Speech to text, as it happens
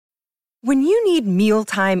When you need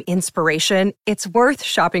mealtime inspiration, it's worth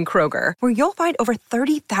shopping Kroger, where you'll find over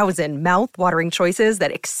 30,000 mouth-watering choices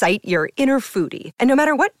that excite your inner foodie. And no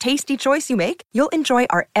matter what tasty choice you make, you'll enjoy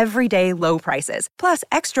our everyday low prices, plus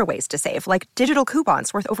extra ways to save, like digital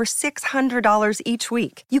coupons worth over $600 each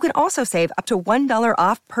week. You can also save up to $1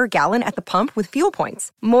 off per gallon at the pump with fuel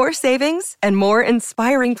points. More savings and more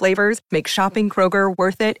inspiring flavors make shopping Kroger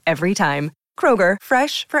worth it every time. Kroger,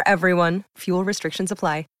 fresh for everyone. Fuel restrictions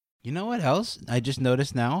apply. You know what else I just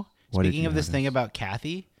noticed now? Speaking of this thing about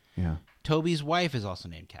Kathy, yeah, Toby's wife is also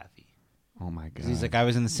named Kathy. Oh my god! He's like, I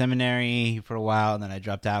was in the seminary for a while, and then I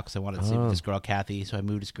dropped out because I wanted to sleep with this girl Kathy. So I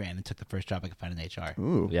moved to Scranton and took the first job I could find in HR.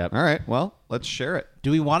 Ooh, yep. All right, well, let's share it.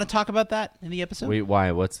 Do we want to talk about that in the episode? Wait,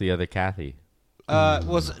 why? What's the other Kathy?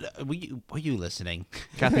 Were you listening?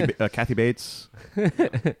 Kathy Bates.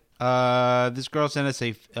 This girl sent us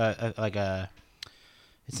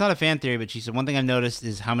it's not a fan theory, but she said one thing I've noticed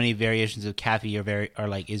is how many variations of Kathy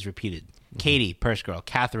is repeated. Katie, Purse Girl,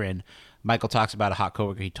 Catherine. Michael talks about a hot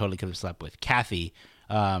coworker he totally could have slept with. Kathy,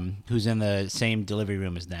 who's in the same delivery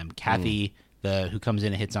room as them. Kathy, who comes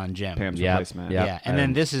in and hits on Jim. Pam's replacement. Yeah, and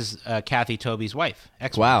then this is Kathy, Toby's wife.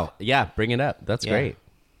 Ex-wife. Wow. Yeah, bring it up. That's great.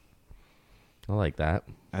 I like that.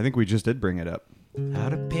 I think we just did bring it up.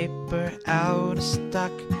 Out of paper, out of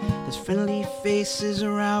stock. There's friendly faces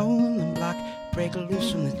around the block. Break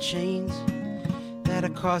loose from the chains that are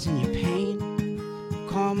causing you pain.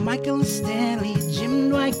 Call Michael and Stanley, Jim,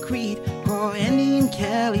 Dwight, Creed. Call Andy and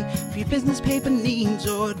Kelly for your business paper needs.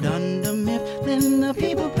 Or Dunder Mifflin, the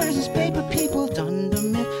people versus paper people. Dunder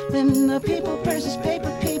Mifflin, the people versus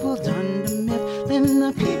paper people. Dunder Mifflin,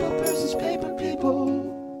 the people versus paper people.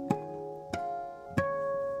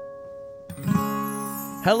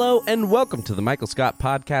 Hello and welcome to the Michael Scott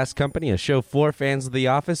Podcast Company, a show for fans of The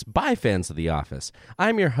Office by fans of The Office.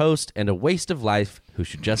 I'm your host and a waste of life who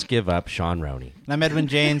should just give up, Sean Roney. And I'm Edwin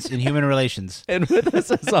James in Human Relations. And with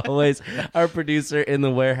us, as always, our producer in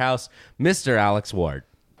the warehouse, Mr. Alex Ward.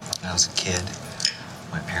 When I was a kid,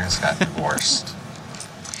 my parents got divorced.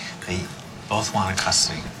 They both wanted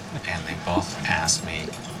custody, and they both asked me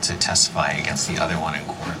to testify against the other one in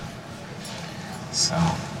court. So,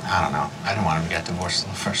 I don't know. I didn't want them to get divorced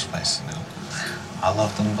in the first place. You know? I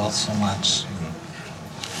loved them both so much. And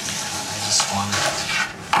I just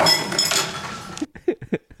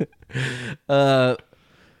wanted...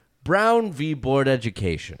 Brown v. Board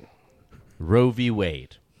Education. Roe v.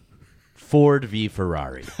 Wade. Ford v.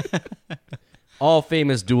 Ferrari. All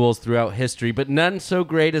famous duels throughout history, but none so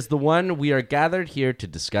great as the one we are gathered here to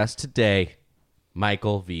discuss today.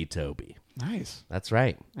 Michael v. Toby. Nice. That's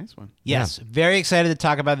right. Nice one. Yes, very excited to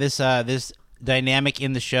talk about this dynamic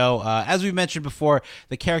in the show. As we mentioned before,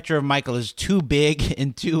 the character of Michael is too big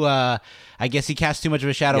and too, I guess he casts too much of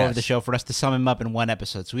a shadow over the show for us to sum him up in one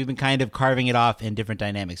episode. So we've been kind of carving it off in different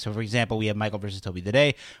dynamics. So, for example, we have Michael versus Toby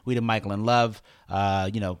today. We did Michael in Love,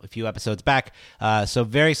 a few episodes back. So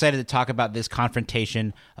very excited to talk about this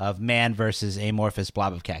confrontation of man versus amorphous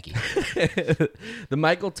blob of khaki. The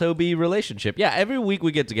Michael-Toby relationship. Yeah, every week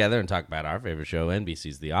we get together and talk about our favorite show,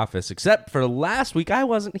 NBC's The Office, except for last week I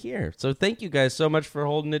wasn't here. So thank you guys so much for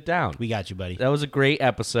holding it down. We got you, buddy. That was a great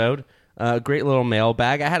episode. Great little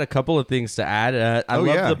mailbag. I had a couple of things to add. I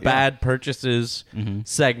love the bad purchases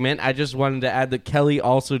segment. I just wanted to add that Kelly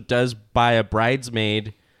also does buy a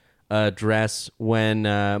bridesmaid dress when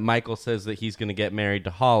Michael says that he's going to get married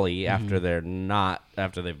to Holly after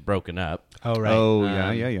they've broken up. Oh, right.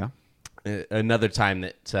 Oh, yeah. Another time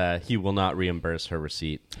that he will not reimburse her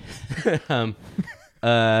receipt.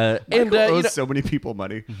 Michael owes so many people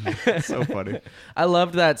money. It's so funny. I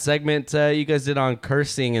loved that segment you guys did on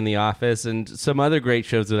cursing in The Office and some other great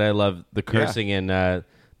shows that I love. The cursing in The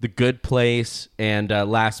Good Place and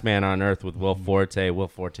Last Man on Earth with Will Forte. Will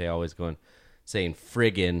Forte always saying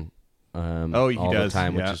friggin' all the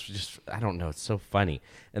time, which is just, I don't know, it's so funny.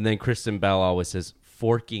 And then Kristen Bell always says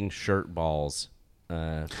forking shirt balls.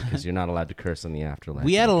 Because you're not allowed to curse in the afterlife.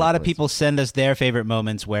 We had a lot of people send us their favorite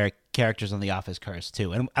moments where characters on The Office curse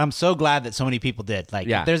too, and I'm so glad that so many people did. Like,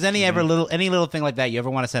 if there's any little thing like that you ever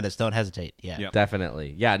want to send us, don't hesitate. Yeah,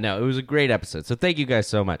 definitely. Yeah, no, it was a great episode. So thank you guys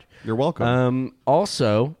so much. You're welcome.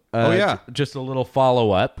 Also, just a little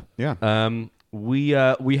follow up. Yeah. We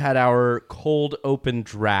had our cold open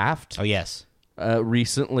draft. Oh yes.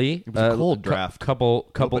 Recently, it was a cold draft. Couple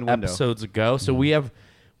episodes ago. So we have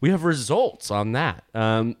results on that.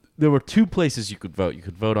 There were two places you could vote. You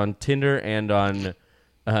could vote on Tinder and on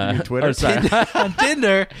You mean Twitter? Oh, sorry. On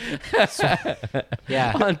Tinder.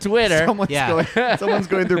 Yeah. On Twitter. Someone's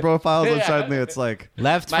going through profiles and suddenly it's like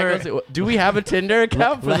Left for Michael's, do we have a Tinder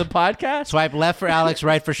account for the podcast? swipe left for Alex,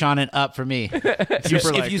 right for Sean, and up for me.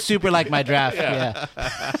 If you super like my draft, yeah.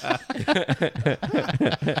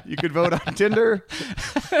 you could vote on Tinder.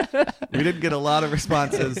 We didn't get a lot of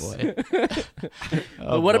responses.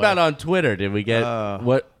 What about on Twitter? Did we get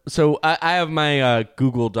what? So I have my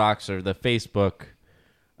Google Docs or the Facebook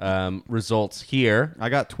results here. I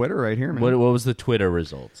got Twitter right here, man. What was the Twitter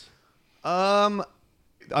results? On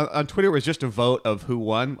Twitter, it was just a vote of who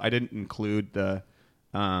won. I didn't include the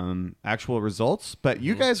actual results, but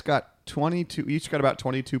you guys got 22. Each got about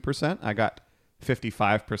 22%. I got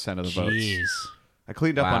 55% of the votes. I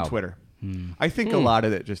cleaned up on Twitter. I think a lot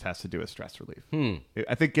of it just has to do with stress relief.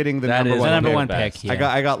 I think getting the number one pick. Yeah.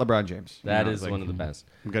 I got LeBron James. That is one of the best.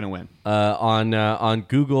 I'm gonna win. On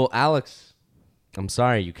Google, Alex, I'm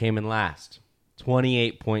sorry, you came in last,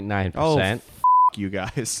 28.9%. Oh, you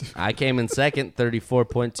guys. I came in second,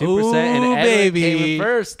 34.2%, Ooh, and Edwin baby. came in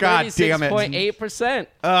first, God damn it. 36.8%.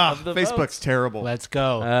 Facebook's votes. terrible. Let's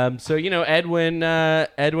go. So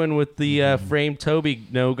Edwin with the framed Toby,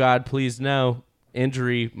 no God, please no.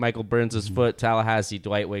 Injury, Michael burns his foot. Tallahassee,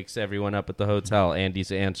 Dwight wakes everyone up at the hotel.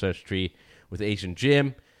 Andy's ancestry with Asian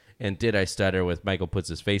Jim. And Did I Stutter with Michael puts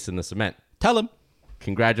his face in the cement. Tell him.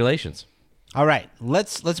 Congratulations. All right,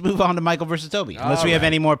 let's move on to Michael versus Toby. Unless we have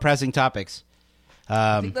any more pressing topics.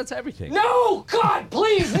 I think that's everything. No, God,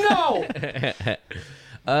 please, no.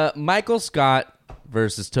 Michael Scott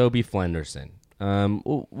versus Toby Flenderson.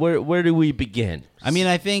 Where do we begin? I mean,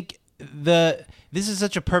 I think this is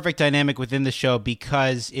such a perfect dynamic within the show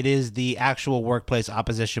because it is the actual workplace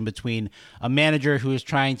opposition between a manager who is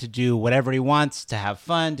trying to do whatever he wants, to have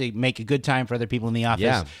fun, to make a good time for other people in the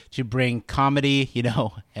office, to bring comedy,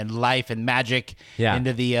 and life and magic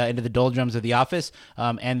into the doldrums of the office,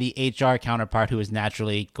 and the HR counterpart who is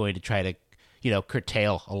naturally going to try to,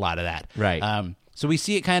 curtail a lot of that. Right. So we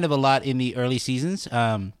see it kind of a lot in the early seasons.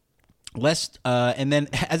 And then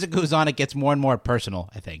as it goes on, it gets more and more personal,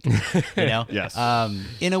 I think. Yes.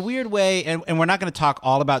 In a weird way, and we're not going to talk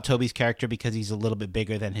all about Toby's character because he's a little bit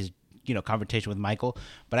bigger than his, confrontation with Michael.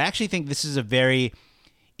 But I actually think this is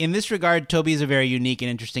in this regard, Toby is a very unique and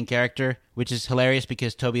interesting character, which is hilarious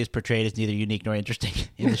because Toby is portrayed as neither unique nor interesting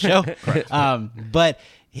in the show. But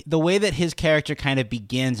the way that his character kind of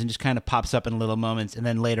begins and just kind of pops up in little moments and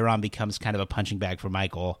then later on becomes kind of a punching bag for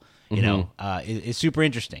Michael, is super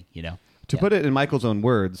interesting, To put it in Michael's own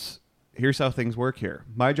words, here's how things work here.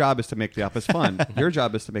 My job is to make the office fun. Your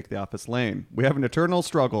job is to make the office lame. We have an eternal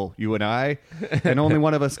struggle, you and I, and only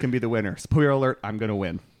one of us can be the winner. Spoiler alert, I'm going to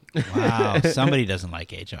win. Wow, somebody doesn't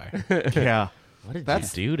like HR. Yeah. What did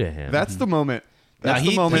you do to him? That's the moment. That's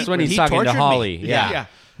the moment. That's when he's talking to Holly. Yeah.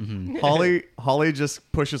 Mm-hmm. Holly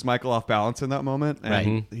just pushes Michael off balance in that moment,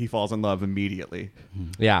 and he falls in love immediately.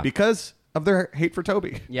 Yeah. Because of their hate for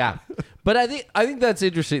Toby. Yeah. But I think that's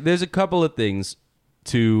interesting. There's a couple of things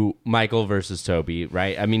to Michael versus Toby,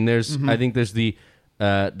 right? I mean, I think there's the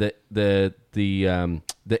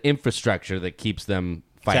infrastructure that keeps them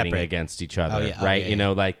fighting against each other, right?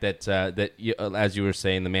 As you were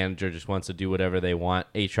saying, the manager just wants to do whatever they want.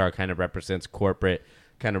 HR kind of represents corporate,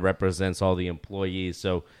 kind of represents all the employees,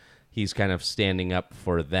 so he's kind of standing up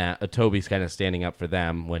for that. Toby's kind of standing up for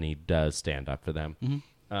them when he does stand up for them.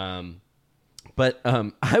 But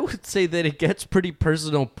I would say that it gets pretty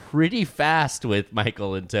personal pretty fast with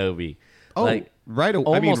Michael and Toby. Right away.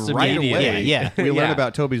 Almost immediately. Yeah. We learn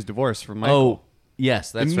about Toby's divorce from Michael. Oh,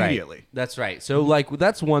 yes, that's immediately. Right. That's right. So,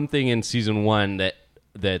 that's one thing in season 1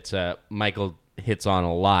 that Michael hits on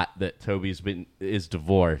a lot, that Toby's is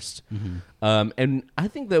divorced. And I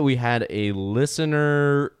think that we had a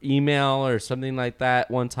listener email or something like that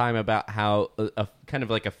one time about how a kind of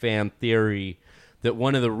like a fan theory that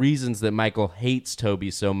one of the reasons that Michael hates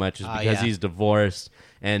Toby so much is because he's divorced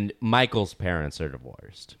and Michael's parents are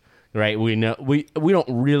divorced. Right? We know we don't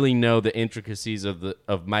really know the intricacies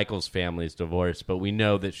of Michael's family's divorce, but we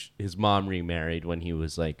know that his mom remarried when he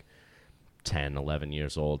was like 10, 11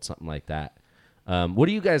 years old, something like that. What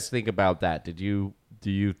do you guys think about that?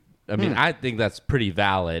 I mean, I think that's pretty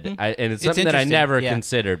valid, and it's something that I never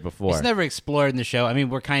considered before. It's never explored in the show. I mean,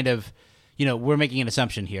 we're kind of, we're making an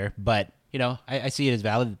assumption here, but I see it as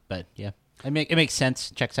valid. But it makes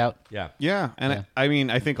sense. Checks out. Yeah, and I mean,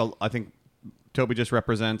 I think Toby just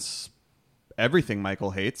represents everything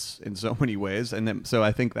Michael hates in so many ways, and then, so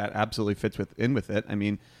I think that absolutely fits in with it. I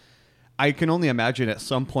mean, I can only imagine at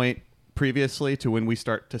some point previously to when we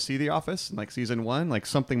start to see The Office, in like season 1, like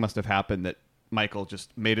something must have happened that Michael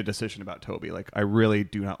just made a decision about Toby. Like, I really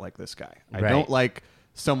do not like this guy. I don't like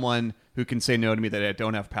someone who can say no to me that I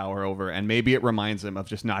don't have power over, and maybe it reminds him of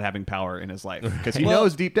just not having power in his life because he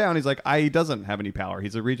knows deep down he's like he doesn't have any power.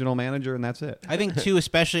 He's a regional manager, and that's it. I think too,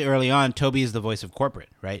 especially early on, Toby is the voice of corporate,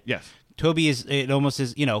 right? Yes. Toby is, it almost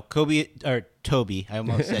is, Toby. I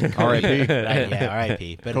almost said Kobe. R.I.P. Right, yeah,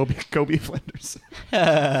 R.I.P. But Kobe Flinders.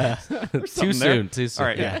 Too soon. All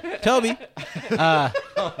right. yeah, Toby. Oh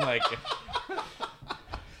my god.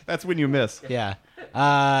 That's when you miss. Yeah.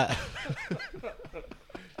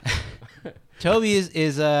 Toby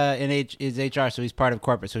is HR, so he's part of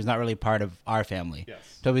corporate, so he's not really part of our family.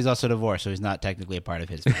 Yes. Toby's also divorced, so he's not technically a part of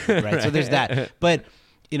his family, right? So there's that. But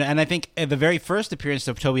and I think the very first appearance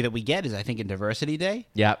of Toby that we get is, I think, in Diversity Day.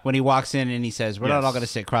 Yeah. When he walks in and he says, "We're not Yes. all going to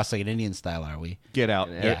sit cross-legged Indian style, are we?" Get out.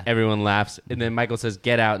 Yeah. Everyone laughs, and then Michael says,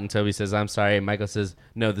 "Get out," and Toby says, "I'm sorry." And Michael says,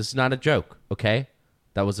 "No, this is not a joke. Okay,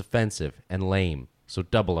 that was offensive and lame, so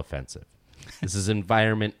double offensive. This is an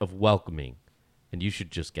environment of welcoming, and you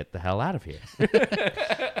should just get the hell out of here."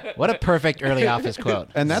 What a perfect early office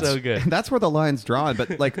quote. And that's So good. That's where the line's drawn.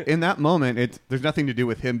 But like in that moment, there's nothing to do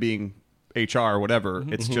with him being HR or whatever.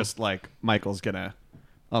 It's just like Michael's gonna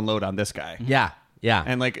unload on this guy. Yeah, yeah.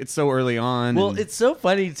 And like it's so early on. Well, and- it's so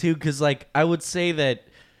funny too, because like I would say that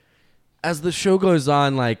as the show goes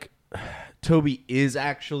on, like Toby is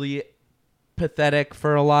actually pathetic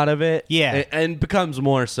for a lot of it. Yeah. and becomes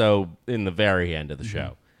more so in the very end of the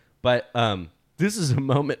show. But this is a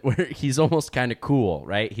moment where he's almost kind of cool,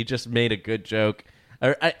 right? He just made a good joke,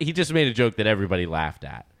 or he just made a joke that everybody laughed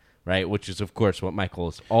at, right? Which is, of course, what Michael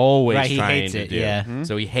is always Right, he trying hates to it, do. yeah.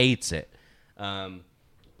 So he hates it.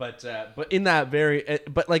 But in that very,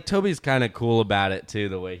 but like Toby's kind of cool about it too,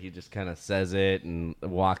 the way he just kind of says it and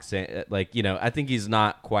walks in, like, I think he's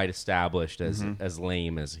not quite established as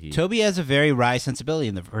lame as he. Toby has a very wry sensibility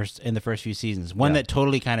in the first few seasons. One that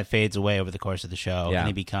totally kind of fades away over the course of the show, Yeah. and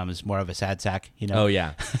he becomes more of a sad sack. Oh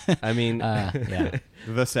yeah, I mean, Yeah.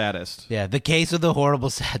 the saddest. Yeah, the case of the horrible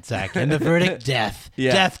sad sack and the verdict, death.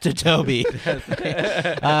 Yeah. Death to Toby.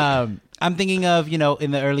 I'm thinking of,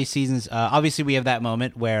 in the early seasons, obviously we have that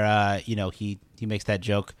moment where, he makes that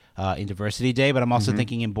joke in Diversity Day, but I'm also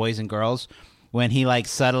thinking in Boys and Girls when he like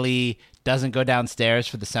subtly doesn't go downstairs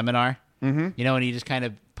for the seminar, and he just kind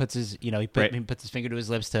of puts his, he puts his finger to his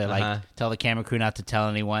lips to like tell the camera crew not to tell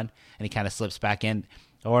anyone, and he kind of slips back in.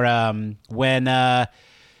 Or when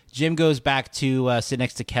Jim goes back to sit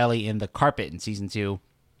next to Kelly in the carpet in season 2,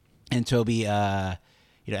 and Toby,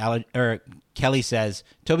 Kelly says,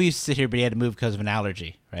 Toby used to sit here, but he had to move because of an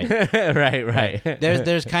allergy, right? right.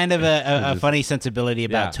 There's kind of a funny sensibility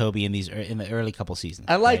about Toby in the early couple seasons.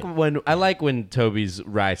 I like when Toby's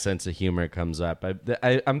wry sense of humor comes up.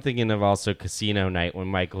 I'm thinking of also Casino Night when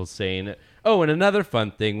Michael's saying, "Oh, and another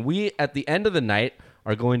fun thing, we at the end of the night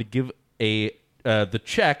are going to give the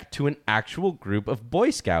check to an actual group of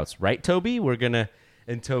Boy Scouts, right, Toby? We're gonna."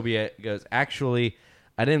 And Toby goes, "Actually,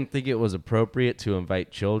 I didn't think it was appropriate to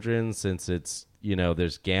invite children since it's,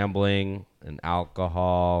 there's gambling and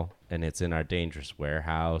alcohol and it's in our dangerous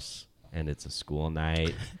warehouse and it's a school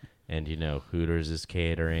night and, Hooters is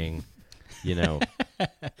catering.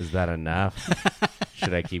 Is that enough?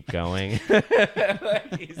 Should I keep going?"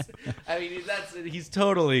 He's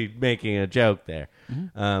totally making a joke there,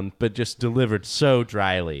 but just delivered so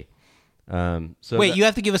dryly. Wait, you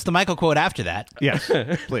have to give us the Michael quote after that. Yes,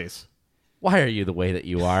 please. "Why are you the way that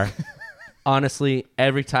you are? Honestly,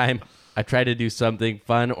 every time I try to do something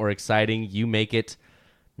fun or exciting, you make it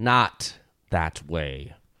not that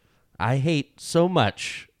way. I hate so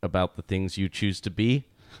much about the things you choose to be.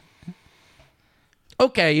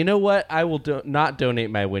 Okay, you know what? I will not donate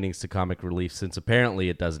my winnings to Comic Relief since apparently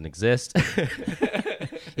it doesn't exist."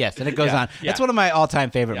 Yes, and it goes on. That's one of my all-time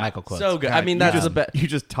favorite Michael quotes. So good. God, I mean, that's the best. You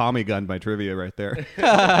just Tommy gunned my trivia right there.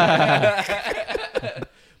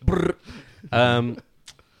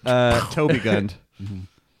 Toby gunned.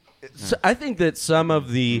 So I think that some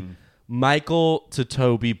of the Michael to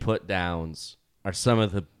Toby put downs are some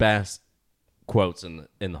of the best quotes in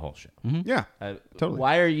the whole show. Yeah, totally.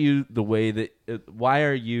 Why are you the way that? Why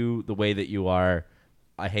are you the way that you are?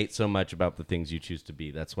 I hate so much about the things you choose to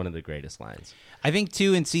be. That's one of the greatest lines. I think,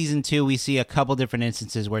 too, in season 2, we see a couple different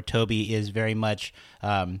instances where Toby is very much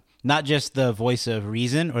not just the voice of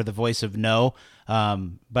reason or the voice of no,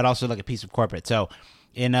 but also like a piece of corporate. So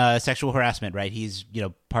in sexual harassment, right, he's,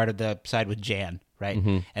 part of the side with Jan,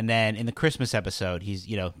 right? And then in the Christmas episode, he's,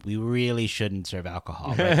 we really shouldn't serve alcohol,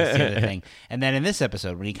 right? That's the other thing. And then in this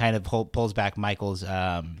episode, when he kind of pulls back Michael's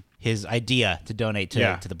his idea to donate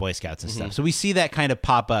to the Boy Scouts and stuff. So we see that kind of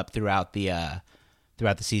pop up throughout the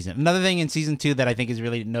season. Another thing in season 2 that I think is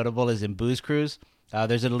really notable is in Booze Cruise.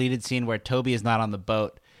 There's a deleted scene where Toby is not on the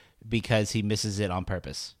boat because he misses it on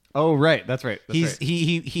purpose. Oh, right. That's right.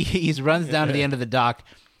 He runs down to the end of the dock,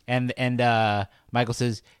 and Michael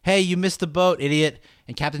says, "Hey, you missed the boat, idiot!"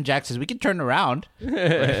 And Captain Jack says, "We can turn around." He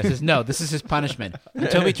says, "No, this is his punishment." And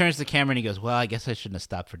Toby turns to the camera and he goes, "Well, I guess I shouldn't have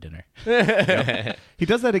stopped for dinner." He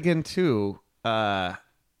does that again too.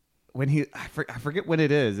 When I forget when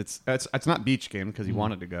it is. It's not beach game because he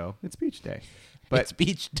wanted to go. It's beach day. But it's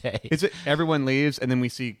beach day. Is it everyone leaves and then we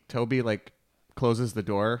see Toby like closes the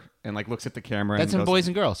door and like looks at the camera? That's and in Boys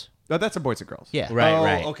and Girls. Oh, that's in Boys and Girls. Yeah.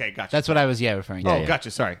 Right. Okay, gotcha. That's what I was referring to. Oh,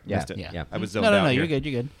 gotcha. Sorry, missed it. Yeah. I was zoned out. No, here. you're good.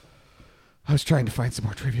 You're good. I was trying to find some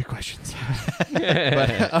more trivia questions.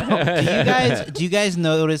 Do you guys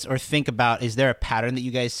notice or think about? Is there a pattern that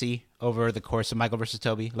you guys see over the course of Michael versus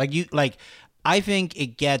Toby? I think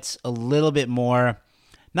it gets a little bit more,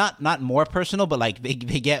 not more personal, but like they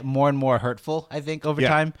get more and more hurtful. I think over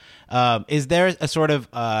time. Is there a sort of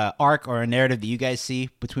arc or a narrative that you guys see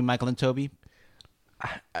between Michael and Toby?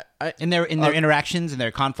 In their interactions and their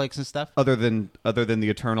conflicts and stuff. Other than the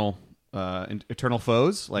eternal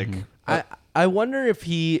foes, like I wonder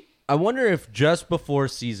if just before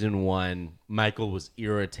season 1, Michael was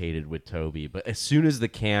irritated with Toby, but as soon as the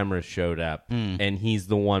camera showed up and he's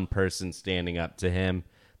the one person standing up to him,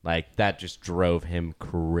 like that just drove him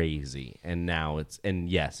crazy. And now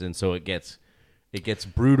so it gets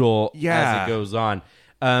brutal as it goes on.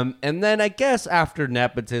 And then I guess after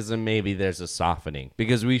nepotism, maybe there's a softening,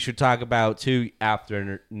 because we should talk about too,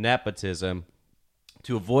 after nepotism,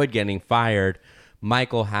 to avoid getting fired,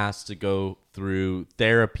 Michael has to go through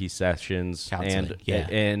therapy sessions,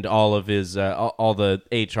 and all of his all the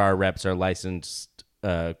HR reps are licensed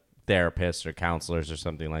therapists or counselors or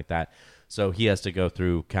something like that. So he has to go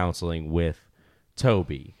through counseling with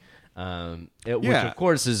Toby. Which of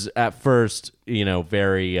course is at first,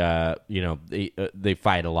 very, they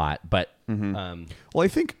fight a lot, but, well, I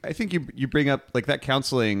think you bring up like that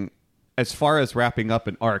counseling as far as wrapping up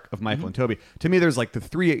an arc of Michael and Toby. To me, there's like the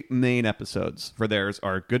 3 main episodes for theirs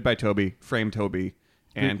are Goodbye Toby, Frame Toby,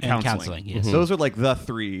 and Counseling. Yes. Those are like the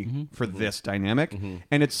 3 for this dynamic.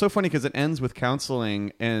 And it's so funny because it ends with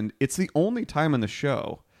counseling, and it's the only time on the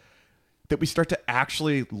show that we start to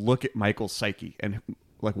actually look at Michael's psyche and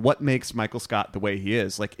like what makes Michael Scott the way he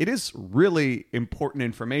is. Like, it is really important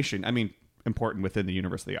information. I mean, important within the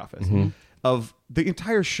universe of The Office. Of the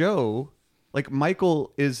entire show, like,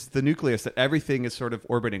 Michael is the nucleus that everything is sort of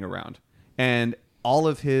orbiting around. And all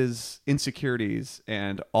of his insecurities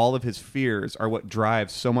and all of his fears are what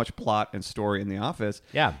drives so much plot and story in The Office.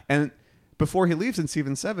 Yeah. And before he leaves in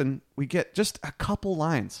season 7, we get just a couple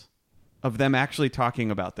lines of them actually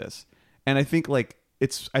talking about this. And I think, like,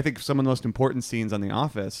 I think some of the most important scenes on The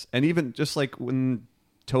Office, and even just like when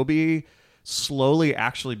Toby slowly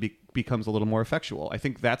actually becomes a little more effectual. I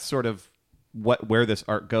think that's sort of where this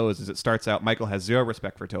arc goes. Is it starts out Michael has 0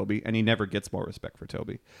 respect for Toby, and he never gets more respect for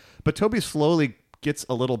Toby, but Toby slowly gets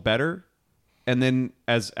a little better, and then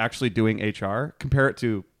as actually doing HR, compare it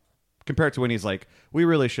to when he's like, we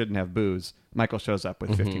really shouldn't have booze. Michael shows up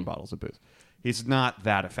with 15 bottles of booze. He's not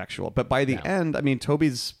that effectual, but by the end, I mean,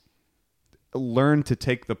 Toby's learn to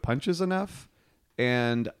take the punches enough,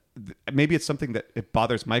 and maybe it's something that it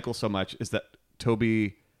bothers Michael so much is that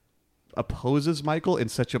Toby opposes Michael in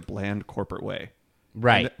such a bland corporate way,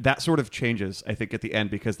 right? And that sort of changes, I think, at the end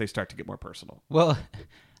because they start to get more personal. Well,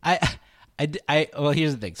 well,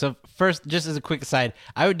 here's the thing. So first, just as a quick aside,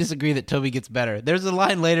 I would disagree that Toby gets better. There's a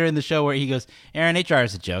line later in the show where he goes, "Aaron, HR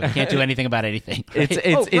is a joke. I can't do anything about anything." Right?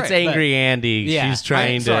 It's angry Andy. Yeah. She's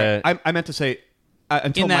trying to. I meant to say.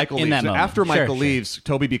 Until Michael leaves. After Michael leaves,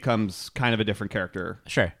 Toby becomes kind of a different character.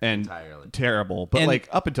 Sure. And terrible. But like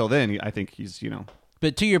up until then, I think he's,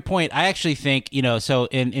 But to your point, I actually think, so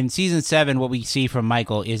in season 7, what we see from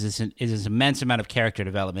Michael is this immense amount of character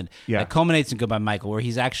development that culminates in Goodbye Michael, where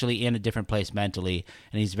he's actually in a different place mentally,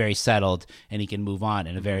 and he's very settled, and he can move on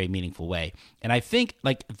in a very meaningful way. And I think,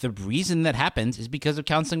 like, the reason that happens is because of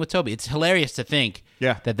counseling with Toby. It's hilarious to think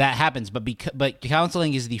that happens, but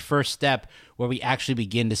counseling is the first step where we actually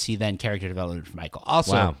begin to see then character development for Michael.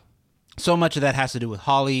 Also, so much of that has to do with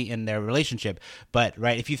Holly and their relationship. But,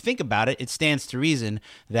 right, if you think about it, it stands to reason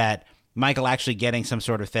that Michael actually getting some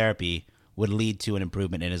sort of therapy would lead to an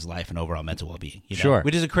improvement in his life and overall mental well-being. Sure.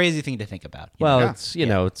 Which is a crazy thing to think about. It's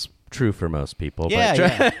it's true for most people.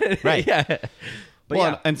 Right.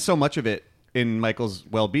 But and so much of it in Michael's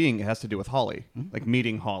well-being has to do with Holly, like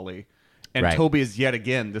meeting Holly. And Toby is yet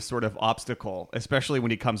again this sort of obstacle, especially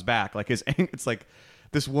when he comes back. Like it's like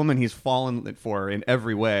this woman he's fallen for in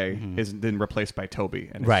every way is then replaced by Toby.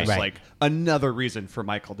 And it's just like another reason for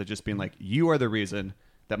Michael to just being like, you are the reason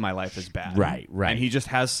that my life is bad. Right. And he just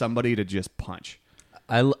has somebody to just punch.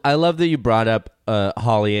 I love that you brought up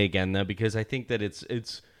Holly again, though, because I think that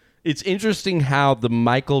it's interesting how the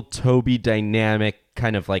Michael Toby dynamic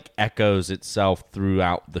kind of like echoes itself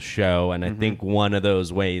throughout the show, and I think one of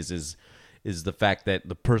those ways is the fact that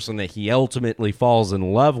the person that he ultimately falls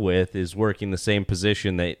in love with is working the same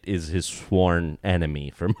position that is his sworn enemy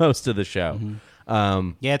for most of the show.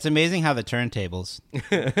 Yeah, it's amazing how the turntables.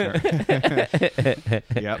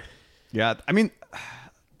 Yep. Yeah. I mean,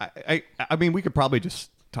 I mean, we could probably just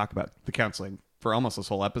talk about the counseling for almost this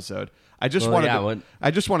whole episode. I just want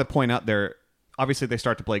to point out there. Obviously, they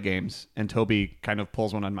start to play games, and Toby kind of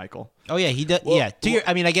pulls one on Michael. Oh yeah, he does.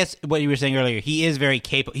 I mean, I guess what you were saying earlier, he is very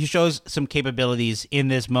capable. He shows some capabilities in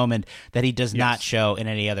this moment that he does not show in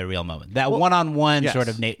any other real moment. That one-on-one sort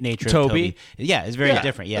of nature of Toby, is very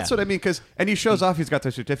different. Yeah, that's what I mean. And he shows off. He's got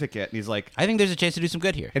the certificate, and he's like, I think there's a chance to do some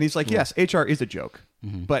good here. And he's like, yes, HR is a joke,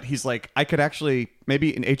 but he's like, I could actually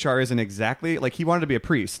maybe an HR isn't exactly like he wanted to be a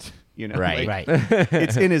priest. You know, right.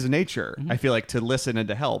 It's in his nature, I feel like, to listen and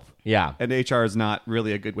to help. Yeah. And HR is not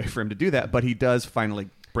really a good way for him to do that, but he does finally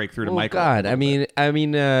break through to Michael. God, I mean,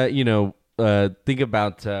 think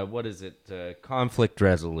about, what is it? Conflict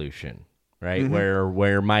resolution, right?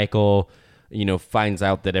 Where Michael, finds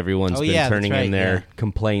out that everyone's been turning in their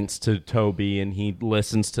complaints to Toby, and he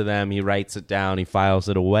listens to them, he writes it down, he files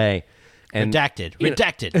it away. And,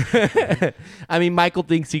 redacted. I mean, Michael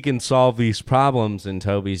thinks he can solve these problems, and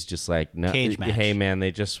Toby's just like, no, hey, man,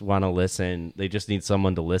 they just want to listen. They just need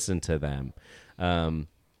someone to listen to them.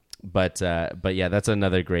 But yeah, that's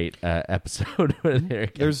another great episode. Where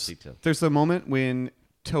there's the moment when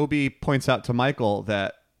Toby points out to Michael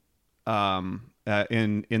that in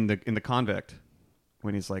the convict,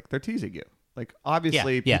 when he's like, they're teasing you. Like,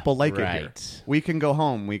 obviously, people like it here. We can go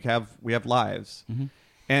home. We have lives,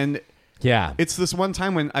 and. Yeah. It's this one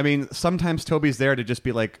time when, I mean, sometimes Toby's there to just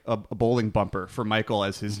be like a bowling bumper for Michael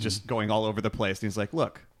as he's just going all over the place. And he's like,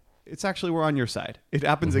 look, it's actually, we're on your side. It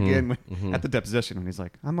happens again at the deposition when he's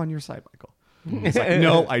like, I'm on your side, Michael. He's like,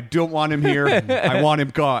 no, I don't want him here. I want him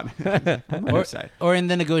gone. I'm on your side. Or in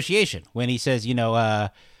the negotiation when he says,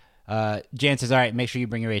 Jan says, all right, make sure you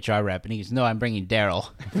bring your HR rep. And he goes, no, I'm bringing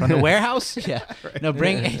Daryl from the warehouse. Yeah. Right. No,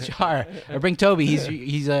 bring HR or bring Toby.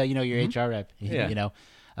 He's your HR rep,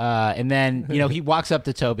 and then, he walks up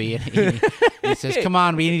to Toby and he says, come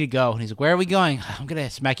on, we need to go. And he's like, where are we going? I'm going to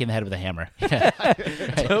smack you in the head with a hammer.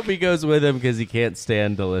 Right. Toby goes with him because he can't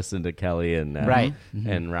stand to listen to Kelly and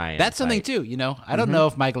and Ryan. That's something too, I don't know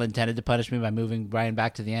if Michael intended to punish me by moving Ryan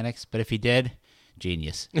back to the annex, but if he did,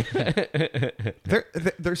 genius.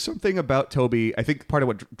 There's something about Toby. I think part of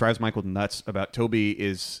what drives Michael nuts about Toby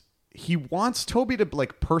is he wants Toby to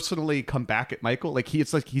like personally come back at Michael. Like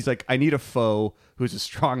he's like, I need a foe who's as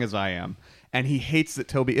strong as I am. And he hates that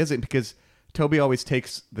Toby isn't, because Toby always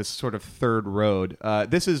takes this sort of third road.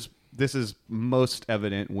 This is most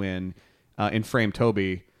evident when in Frame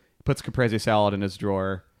Toby puts caprese salad in his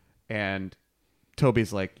drawer, and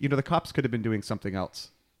Toby's like, the cops could have been doing something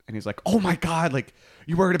else. And he's like, oh my God, like,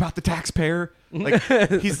 you worried about the taxpayer? Like,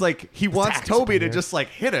 he's like, he wants Toby to just like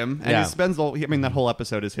hit him. And he spends that whole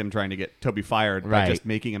episode is him trying to get Toby fired by just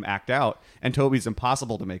making him act out. And Toby's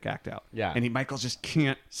impossible to make act out. Yeah. And Michael just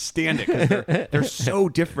can't stand it because they're so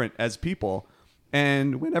different as people.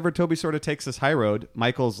 And whenever Toby sort of takes this high road,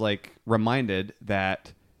 Michael's like reminded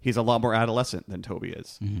that he's a lot more adolescent than Toby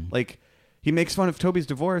is. Like, he makes fun of Toby's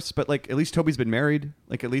divorce, but like at least Toby's been married.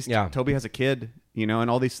 Like at least Toby has a kid, and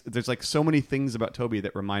all these. There's like so many things about Toby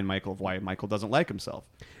that remind Michael of why Michael doesn't like himself.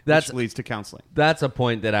 Which leads to counseling. That's a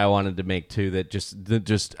point that I wanted to make too. That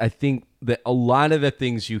just I think that a lot of the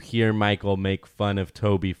things you hear Michael make fun of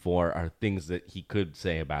Toby for are things that he could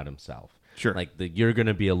say about himself. Sure, like you're going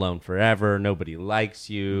to be alone forever. Nobody likes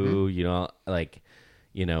you.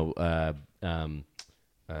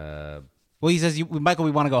 Well, he says, Michael, we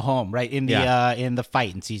want to go home, right? In the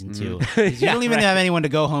fight in season 2. You don't even have anyone to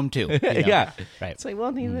go home to. Yeah. Right. It's like,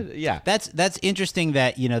 well, yeah. That's interesting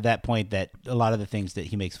that, that point that a lot of the things that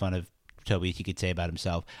he makes fun of Toby, he could say about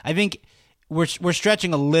himself. I think we're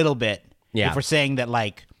stretching a little bit if we're saying that,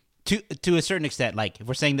 like, to a certain extent, like, if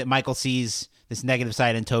we're saying that Michael sees this negative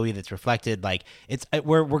side in Toby that's reflected, like,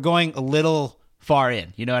 we're going a little far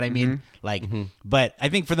in, you know what I mean? Like, but I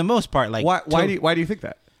think for the most part, like... Why do you think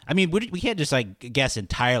that? I mean, we can't just like guess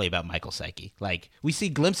entirely about Michael's psyche. Like, we see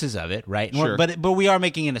glimpses of it, right? Sure. But we are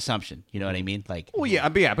making an assumption. You know what I mean? Like, well,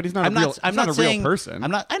 but he's not a real person.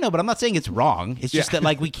 I know, but I'm not saying it's wrong. It's just that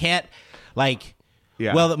like we can't like.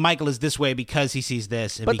 Yeah. Well, that Michael is this way because he sees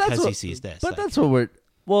this and because he sees this. But that's what we're.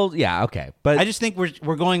 Well, yeah, okay, but I just think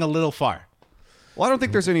we're going a little far. Well, I don't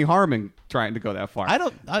think there's any harm in trying to go that far.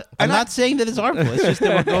 I'm not saying that it's harmful. It's just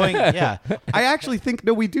that we're going. Yeah. I actually think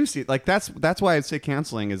we do see it. Like that's why I'd say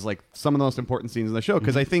canceling is like some of the most important scenes in the show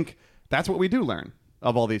because I think that's what we do learn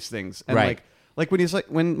of all these things. And Right. like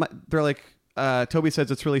they're like Toby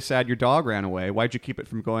says it's really sad your dog ran away. Why'd you keep it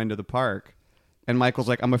from going to the park? And Michael's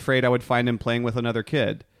like, I'm afraid I would find him playing with another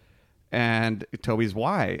kid. And Toby's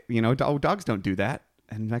why? Dogs don't do that.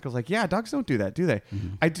 And Michael's like, yeah, dogs don't do that, do they?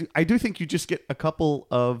 I do think you just get a couple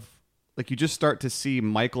of you just start to see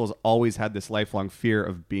Michael's always had this lifelong fear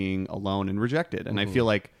of being alone and rejected. And I feel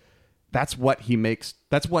like that's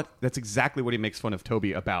exactly what he makes fun of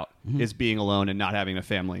Toby about is being alone and not having a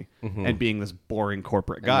family and being this boring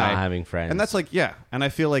corporate guy. And not having friends. And that's and I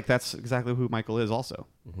feel like that's exactly who Michael is also.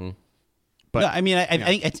 But No, I mean, I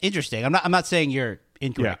think it's interesting. I'm not saying you're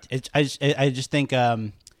incorrect. I just think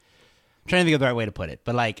I'm trying to think of the right way to put it.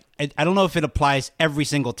 But like, I don't know if it applies every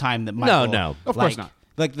single time that Michael. No. Of course not.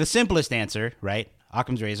 Like the simplest answer, right?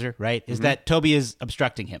 Occam's razor, right? Is that Toby is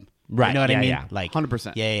obstructing him. Right. You know what I Yeah, mean? yeah. Like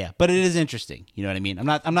 100%. Yeah. But it is interesting. You know what I mean? I'm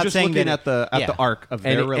not just saying looking that at the arc of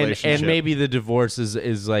their relationship. And maybe the divorce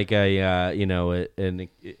is like an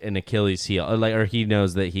Achilles heel, or he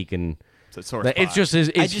knows that he can. It's a sore That it's spot.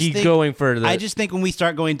 just he's going for the. I just think when we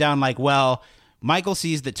start going down like, well, Michael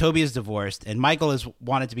sees that Toby is divorced and Michael has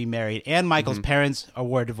wanted to be married and Michael's parents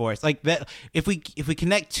were divorced. Like that, if we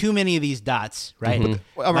connect too many of these dots, right?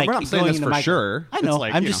 Well, we're not saying going this into for Michael- sure. I know.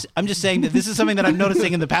 It's like, I'm just saying that this is something that I'm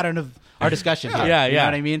noticing in the pattern of our discussion. here. Yeah, You know yeah.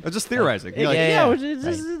 what I mean? It's just theorizing. You're Yeah, like, yeah.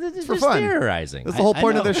 It's for just fun. theorizing. That's the whole I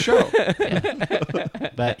point of know. this show.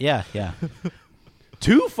 But yeah.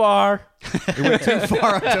 Too far. We went too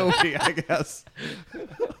far on Toby, I guess.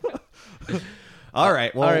 All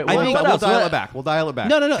right. Well, All right, well, we'll what else? dial What- it back. We'll dial it back.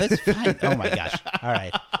 No, it's fine. Oh my gosh. All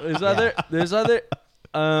right. There's other.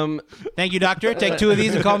 Thank you, doctor. Take 2 of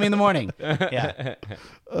these and call me in the morning. Yeah.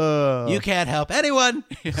 You can't help anyone.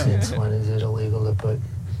 Since when is it illegal to put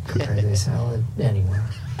caprese salad anywhere?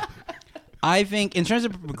 I think in terms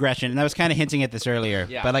of progression, and I was kind of hinting at this earlier,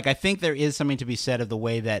 Yeah. but like I think there is something to be said of the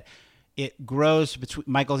way that it grows between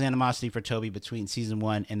Michael's animosity for Toby between season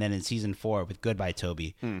 1 and then in season 4 with Goodbye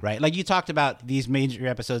Toby, right? Like you talked about these major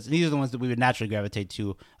episodes, and these are the ones that we would naturally gravitate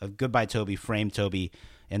to of Goodbye Toby, Frame Toby,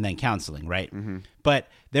 and then Counseling, right? But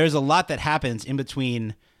there's a lot that happens in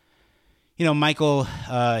between, Michael,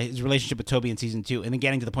 his relationship with Toby in season 2, and then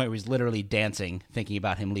getting to the point where he's literally dancing, thinking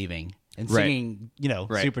about him leaving. And Right. singing,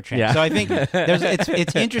 Right. Supertramp. Yeah. So I think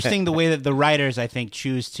it's interesting the way that the writers, I think,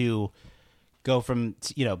 choose to go from,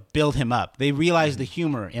 build him up. They realize the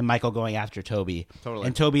humor in Michael going after Toby. Totally.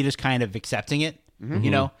 And Toby just kind of accepting it,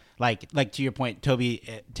 Like to your point, Toby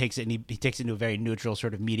takes it and he takes it into a very neutral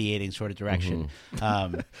sort of mediating sort of direction.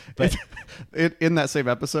 But In that same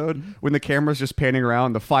episode, when the camera's just panning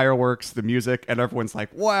around, the fireworks, the music, and everyone's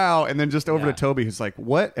like, wow. And then just over to Toby, who's like,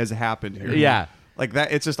 what has happened here? Yeah. Like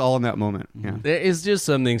that, it's just all in that moment. Yeah. There is just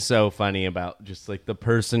something so funny about just like the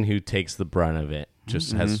person who takes the brunt of it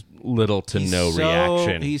just has little to He's no so-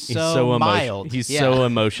 reaction. he's so mild. He's Yeah. so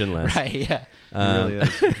emotionless. right, yeah. It really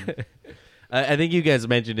is. I think you guys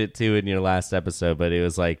mentioned it too in your last episode, but it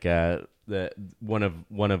was like the one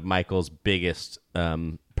of Michael's biggest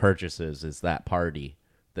purchases is that party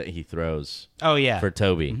that he throws. Oh yeah. For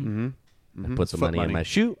Toby. I put some Foot money in money. my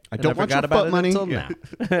shoe. I and don't want forgot your about foot it money. until Yeah.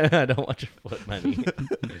 now. I don't want your foot money.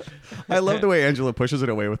 I love the way Angela pushes it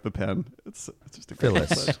away with the pen. It's just a great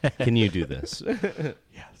Phyllis, can you do this?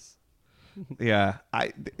 Yes. Yeah.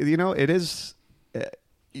 It is.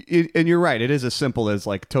 And you're right. It is as simple as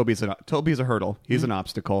like Toby's a hurdle. He's an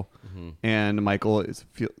obstacle, and Michael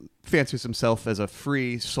fancies himself as a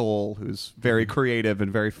free soul who's very creative and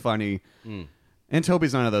very funny. And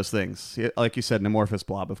Toby's none of those things. Like you said, an amorphous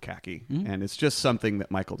blob of khaki, and it's just something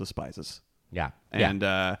that Michael despises. Yeah. And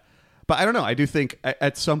but I don't know. I do think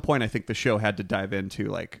at some point I think the show had to dive into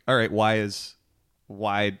like, all right, why does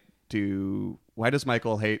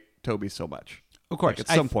Michael hate Toby so much? Of course. Like,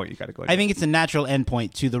 at some point you got to go. I think it's a natural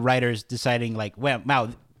endpoint to the writers deciding like, wow,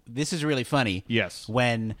 this is really funny. Yes.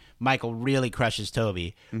 When Michael really crushes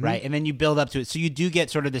Toby, right? And then you build up to it. So you do get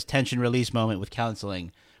sort of this tension release moment with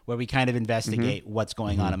Counseling where we kind of investigate what's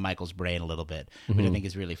going on in Michael's brain a little bit, which I think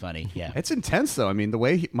is really funny. Yeah. It's intense though. I mean, the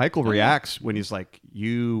way Michael reacts when he's like,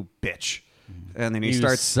 "You bitch," and then he You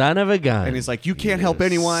starts, son of a gun. and he's like, "You can't help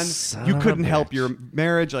anyone. son You of a couldn't help bitch." your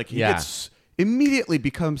marriage." Like he gets immediately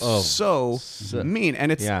becomes so mean,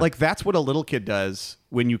 and it's like that's what a little kid does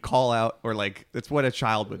when you call out, or like that's what a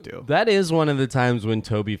child would do. That is one of the times when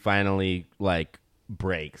Toby finally like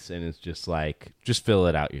breaks, and it's just like, just fill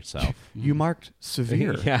it out yourself. You marked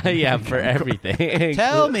severe. yeah, for everything.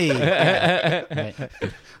 Tell me. Right.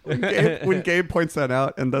 When Gabe points that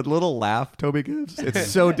out and the little laugh Toby gives, it's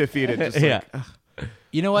so defeated. Just like, ugh.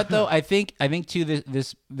 You know what though? I think too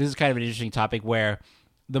this is kind of an interesting topic where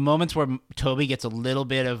the moments where Toby gets a little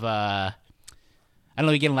bit of I don't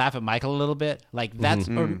know, you can laugh at Michael a little bit. Like that's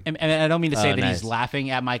and I don't mean to say that he's laughing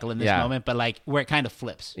at Michael in this moment, but like where it kind of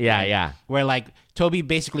flips. Yeah. Where like Toby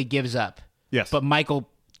basically gives up. Yes. But Michael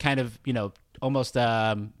kind of, almost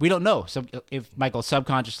we don't know if Michael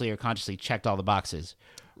subconsciously or consciously checked all the boxes.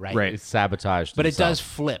 Right. It's sabotaged. But himself. it does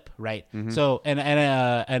flip, right? So,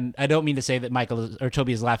 and I don't mean to say that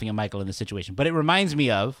Toby is laughing at Michael in this situation, but it reminds me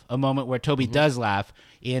of a moment where Toby does laugh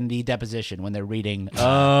in the deposition when they're reading.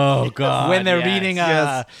 Oh God! When they're reading,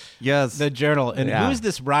 yes, the journal. And who is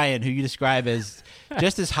this Ryan who you describe as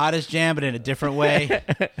just as hot as Jan, but in a different way?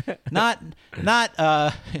 not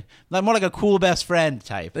more like a cool best friend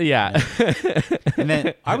type. Yeah. And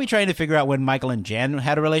then, are we trying to figure out when Michael and Jan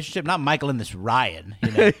had a relationship? Not Michael and this Ryan.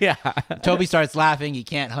 Yeah. Toby starts laughing. He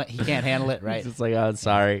can't handle it. Right. It's like, oh,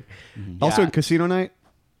 sorry. Also in casino night,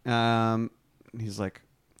 he's like,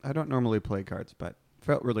 I don't normally play cards, but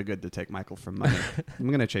felt really good to take Michael from money. I'm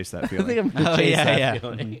going to chase that feeling. I think I'm gonna chase that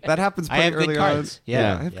feeling. That happens I pretty have good early cards. on.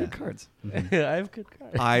 Yeah. I have good cards. I have good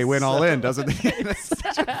cards. I went all in, doesn't he? That's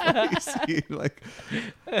such a funny scene. Like,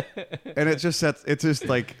 and it just sets. It's just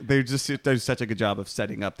like they do such a good job of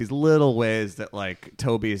setting up these little ways that like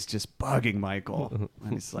Toby is just bugging Michael,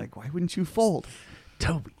 and he's like, "Why wouldn't you fold,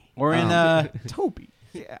 Toby?" Or in Toby.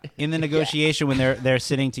 Yeah. In the negotiation when they're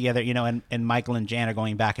sitting together, and Michael and Jan are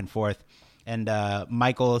going back and forth, and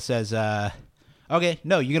Michael says, "Okay,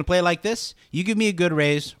 no, you're gonna play it like this. You give me a good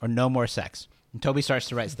raise or no more sex." And Toby starts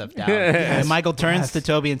to write stuff down. And Michael turns to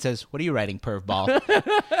Toby and says, "What are you writing, perv ball?"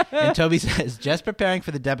 And Toby says, "Just preparing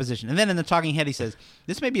for the deposition." And then in the talking head, he says,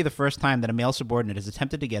 "This may be the first time that a male subordinate has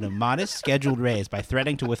attempted to get a modest scheduled raise by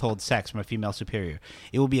threatening to withhold sex from a female superior.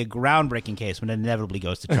 It will be a groundbreaking case when it inevitably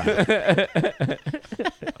goes to trial."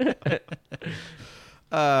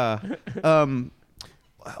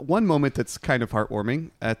 One moment that's kind of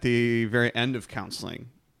heartwarming at the very end of counseling,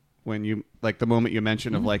 when you like the moment you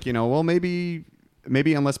mentioned of like, well, maybe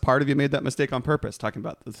unless part of you made that mistake on purpose, talking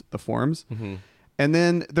about the forms. And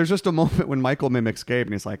then there's just a moment when Michael mimics Gabe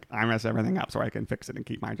and he's like, I mess everything up so I can fix it and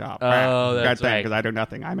keep my job. Oh, that's right. Because I do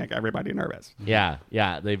nothing. I make everybody nervous. Yeah.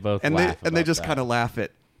 They both and laugh they just kind of laugh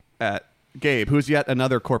at Gabe, who's yet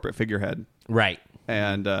another corporate figurehead. Right.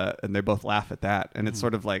 And they both laugh at that. And it's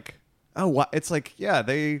sort of like, oh, what? It's like, yeah,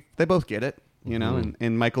 they both get it,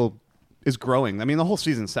 and Michael is growing. I mean, the whole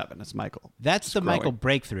season 7 is Michael. That's the growing. Michael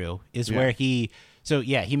breakthrough is where he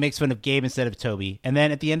makes fun of Gabe instead of Toby. And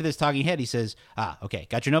then at the end of this talking head, he says, okay,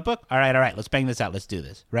 got your notebook? All right, let's bang this out. Let's do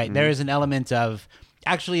this. Right. There is an element of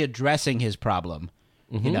actually addressing his problem,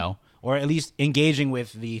 or at least engaging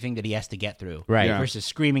with the thing that he has to get through. Right. Yeah. Versus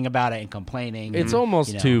screaming about it and complaining. It's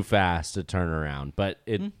almost too fast to turn around, but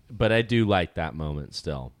but I do like that moment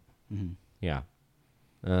still. Yeah.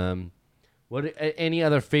 What? Any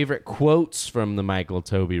other favorite quotes from the Michael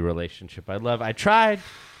Toby relationship? I tried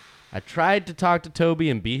to talk to Toby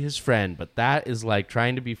and be his friend, but that is like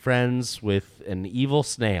trying to be friends with an evil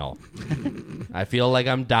snail. I feel like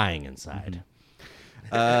I'm dying inside.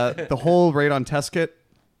 The whole radon test kit,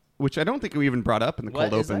 which I don't think we even brought up in the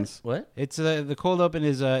cold opens. What? It's the cold open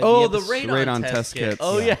is the radon test kit.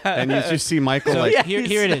 Oh yeah. And you just see Michael So like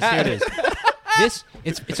here it is.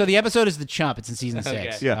 So the episode is The Chump. It's in season 6.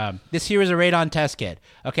 Okay. Yeah. This here is a radon test kit.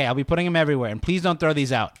 Okay, I'll be putting them everywhere, and please don't throw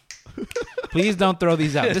these out. Please don't throw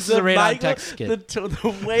these out. This is a radon test kit.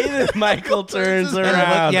 The way that Michael turns And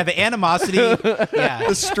around. the animosity. Yeah.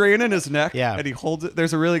 the strain in his neck. Yeah. And he holds it.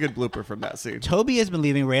 There's a really good blooper from that scene. Toby has been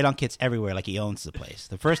leaving radon kits everywhere like he owns the place.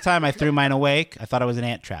 The first time I threw mine away, I thought it was an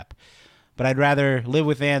ant trap. But I'd rather live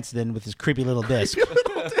with ants than with this creepy little disc.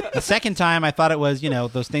 The second time, I thought it was,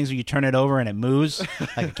 those things where you turn it over and it moves,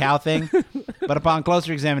 like a cow thing. But upon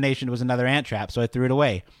closer examination, it was another ant trap, so I threw it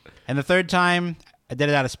away. And the third time, I did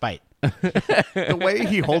it out of spite. The way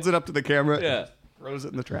he holds it up to the camera, throws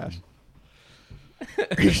it in the trash.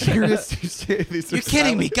 Are you serious? You're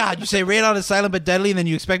kidding me. God, you say radon is silent but deadly, and then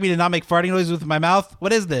you expect me to not make farting noises with my mouth?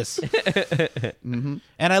 What is this? And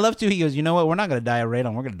I love, too, he goes, you know what? We're not going to die of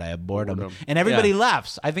radon. We're going to die of boredom. And everybody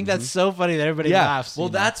laughs. I think that's so funny that everybody laughs. Well,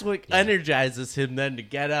 that's what energizes him then to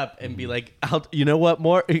get up and be like, you know what?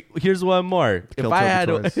 More. Here's one more. Kill if I had,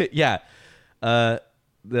 Toby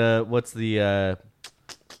what's the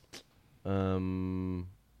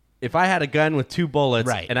if I had a gun with 2 bullets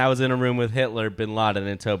Right. and I was in a room with Hitler, Bin Laden,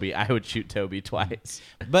 and Toby, I would shoot Toby twice.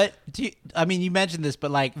 But you mentioned this,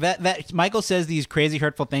 but like that Michael says these crazy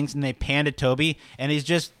hurtful things, and they pan to Toby, and he's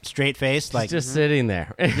just straight faced, like Just sitting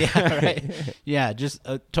there. yeah, right, yeah, just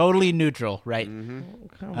totally neutral, right?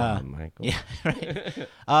 Come on, Michael. Yeah, right.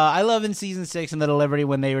 I love in season 6 in the delivery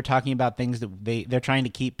when they were talking about things that they're trying to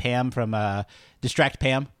keep Pam from distract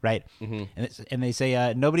Pam, right? And they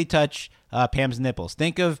say nobody touch Pam's nipples.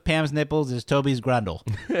 Think of Pam's nipples as Toby's grundle.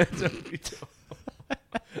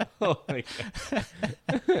 Oh my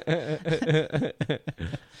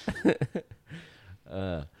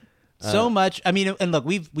god. So much. I mean, and look,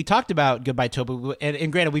 we talked about Goodbye Toby,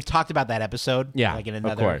 and granted, we've talked about that episode, like in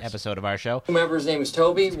another course. episode of our show. Remember, his name is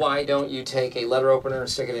Toby. Why don't you take a letter opener and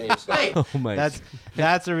stick it in your skull? Oh my.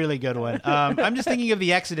 That's a really good one. I'm just thinking of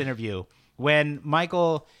the exit interview when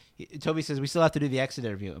Toby says we still have to do the exit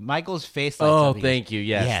interview. Michael's face. Oh, thank you.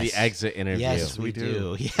 Yes, the exit interview. Yes, we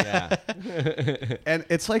do. Yeah. And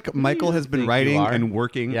it's like Michael has been think writing you are? and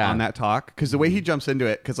working on that talk because the way he jumps into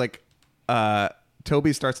it, because like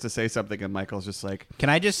Toby starts to say something and Michael's just like, Can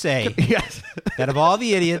I just say yes. that of all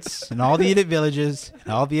the idiots and all the idiot villages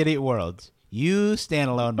and all the idiot worlds, you stand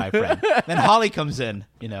alone, my friend. Then Holly comes in,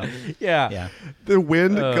 Yeah. The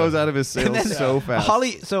wind goes out of his sails so fast.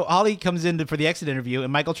 Holly comes in for the exit interview,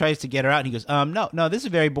 and Michael tries to get her out, and he goes, no, this is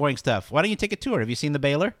very boring stuff. Why don't you take a tour? Have you seen the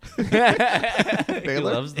Baylor? He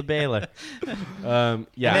loves the Baylor. Yeah. And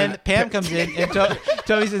then Pam comes in, and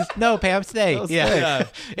Toby says, no, Pam, stay. Yeah.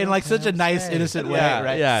 In like such a nice, innocent way,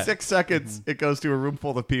 right? Yeah. 6 seconds, it goes to a room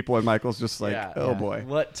full of people, and Michael's just like, boy.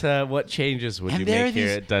 What changes would And you there make are here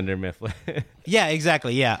these- at Dunder Mifflin? Yeah,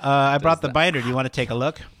 exactly. Yeah. I brought the binder. Do you want to take a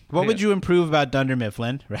look? What would you improve about Dunder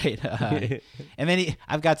Mifflin, right? And then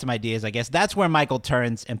I've got some ideas, I guess. That's where Michael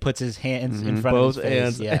turns and puts his hands in front Both of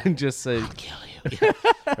his face. hands and just say, Kill you. Yeah.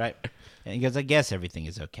 Right. And he goes, I guess everything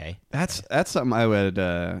is okay. That's something I would,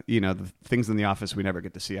 the things in the office we never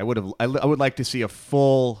get to see. I would like to see a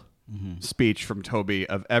full speech from Toby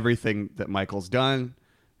of everything that Michael's done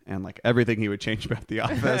and like everything he would change about the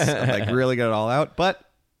office, and, like really get it all out. But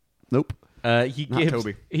nope.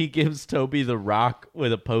 He gives Toby the rock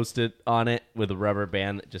with a Post-it on it with a rubber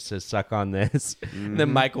band that just says "suck on this." And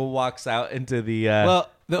then Michael walks out into the.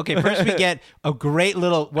 First we get a great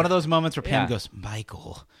little one of those moments where Pam goes,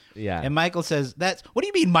 Michael. Yeah. And Michael says, what do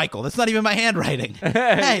you mean, Michael? That's not even my handwriting.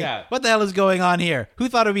 Hey, Yeah. what the hell is going on here? Who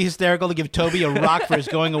thought it would be hysterical to give Toby a rock for his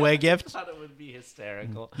going away gift? I thought it would be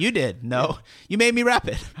hysterical. You did. No. You made me rap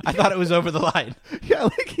it. I thought it was over the line. Yeah,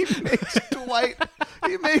 like he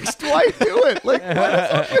makes Dwight do it. Like, what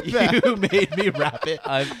is up with that? You made me rap it.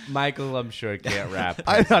 Michael, I'm sure can't rap.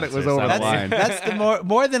 I thought it was over the line. That's the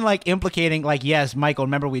more than like implicating like, yes, Michael,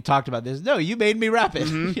 remember we talked about this. No, you made me rap it.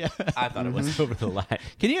 Yeah. I thought it was over the line.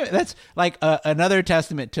 Can you? That's like another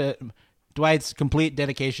testament to Dwight's complete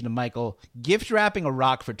dedication to Michael, gift wrapping a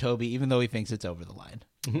rock for Toby, even though he thinks it's over the line.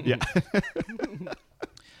 Yeah.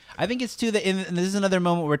 I think it's too that, and this is another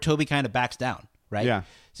moment where Toby kind of backs down, right? Yeah.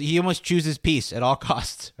 So he almost chooses peace at all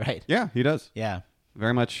costs, right? Yeah, he does. Yeah.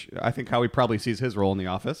 Very much, I think, how he probably sees his role in the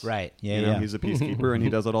office. Right. Yeah, You know, yeah. He's a peacekeeper, and he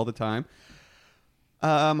does it all the time.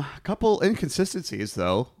 A couple inconsistencies,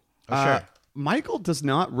 though. Sure. Michael does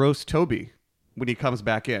not roast Toby when he comes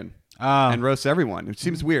back in and roasts everyone. It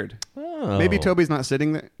seems weird. Oh. Maybe Toby's not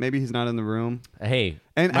sitting there. Maybe he's not in the room. Hey,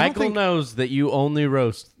 And I don't Michael think- knows that you only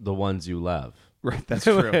roast the ones you love. Right, that's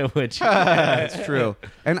true. Which That's true.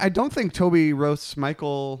 And I don't think Toby roasts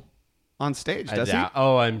Michael on stage, does he?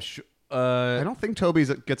 Oh, I'm sure. I don't think Toby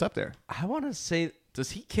gets up there. I want to say, does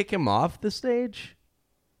he kick him off the stage?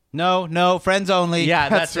 No, friends only. Yeah,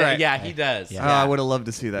 That's that's right. right. Yeah, he does. Oh, I would have loved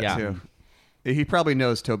to see that, Yeah. too. He probably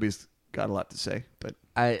knows Toby's got a lot to say, but...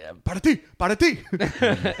 Para ti!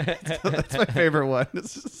 That's my favorite one.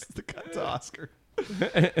 It's just the cut to Oscar.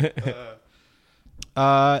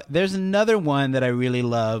 There's another one that I really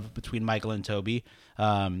love between Michael and Toby.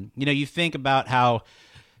 You think about how,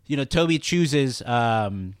 Toby chooses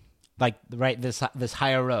this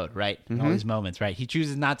higher road, right? In all these moments, right? He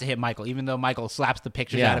chooses not to hit Michael, even though Michael slaps the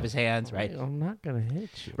pictures Yeah. out of his hands, right? I'm not gonna hit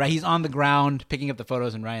you. Right, he's on the ground picking up the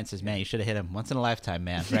photos, and Ryan says, "Man, you should have hit him once in a lifetime,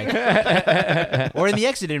 man." Right? Or in the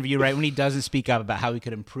exit interview, right, when he doesn't speak up about how he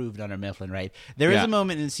could improve Dunder Mifflin, right? There is Yeah. a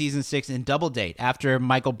moment in season 6 in Double Date after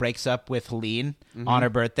Michael breaks up with Helene on her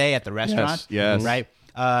birthday at the restaurant, yes. right?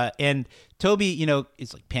 And Toby,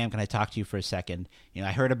 it's like, Pam, can I talk to you for a second?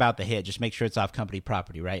 I heard about the hit. Just make sure it's off company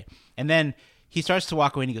property, right? And then he starts to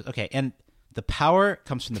walk away, and he goes, "Okay." And the power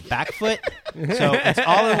comes from the back foot, so it's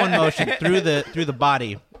all in one motion through the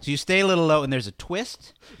body. So you stay a little low, and there's a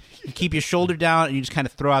twist. You keep your shoulder down, and you just kind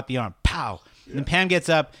of throw out the arm. Pow! And then Pam gets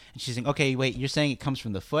up and she's saying, okay, wait, you're saying it comes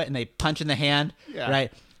from the foot, and they punch in the hand,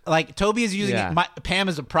 right? Like Toby is using Pam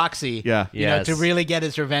as a proxy, to really get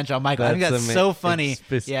his revenge on Michael. I think that's so funny.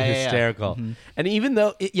 It's hysterical. Mm-hmm. And even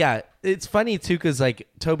though, it's funny too because like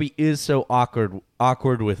Toby is so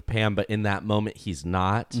awkward with Pam, but in that moment he's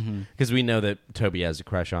not because we know that Toby has a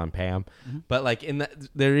crush on Pam. But like in that,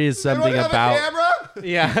 there is something about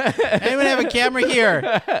anyone have a camera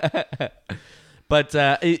here? But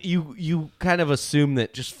you kind of assume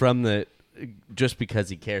that just because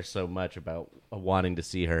he cares so much about wanting to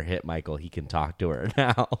see her hit Michael, he can talk to her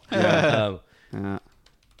now.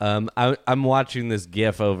 I'm watching this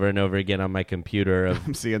GIF over and over again on my computer.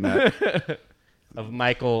 I'm seeing that of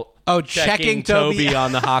Michael. Checking Toby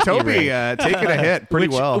on the hockey Toby ring. Taking a hit pretty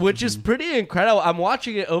well, which is pretty incredible. I'm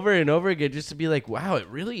watching it over and over again just to be like, wow, it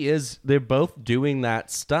really is. They're both doing that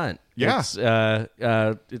stunt. Yeah,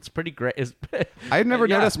 it's pretty great. I had never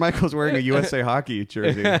noticed Michael's wearing a USA Hockey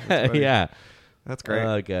jersey. Yeah. That's great.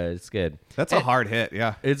 Oh, good. It's good. That's a hard hit.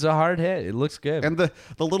 Yeah, it's a hard hit. It looks good. And the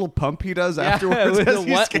little pump he does afterwards.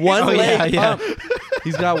 One leg pump.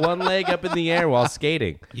 He's got one leg up in the air while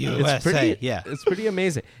skating. USA. It's pretty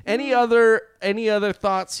amazing. Any other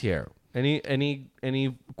thoughts here?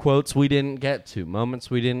 Any quotes we didn't get to? Moments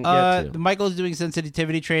we didn't get to? Michael's doing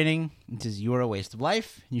sensitivity training. He says, "You are a waste of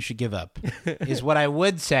life. You should give up." Is what I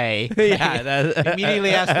would say. Immediately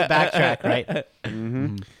has to backtrack, right?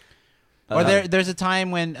 Mm-hmm. Or there's a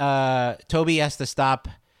time when Toby has to stop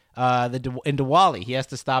in Diwali. He has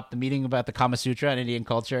to stop the meeting about the Kama Sutra and Indian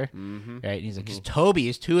culture, right? And he's like, "'Cause Toby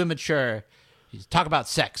is too immature. He's talk about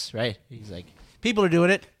sex, right?" He's like, "People are doing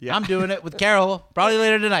it. Yeah. I'm doing it with Carol probably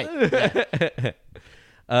later tonight."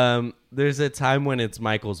 Yeah. There's a time when it's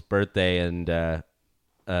Michael's birthday and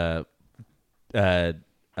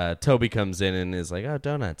Toby comes in and is like, "Oh,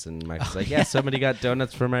 donuts," and Michael's like, "Yeah, somebody got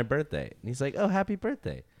donuts for my birthday," and he's like, "Oh, happy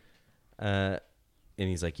birthday." And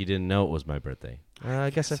he's like, "You didn't know it was my birthday."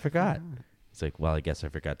 I guess I forgot. He's like, "Well, I guess I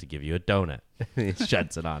forgot to give you a donut." He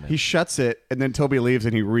shuts it on it. He shuts it, and then Toby leaves,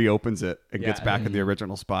 and he reopens it and gets back in the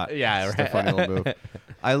original spot. Yeah, it's a funny little move.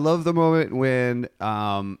 I love the moment when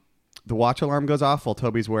the watch alarm goes off while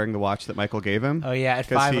Toby's wearing the watch that Michael gave him. Oh, yeah, at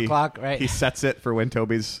 5 o'clock, right? He sets it for when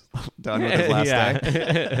Toby's done with his last day.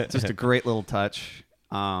 It's just a great little touch.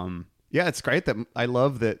 It's great that I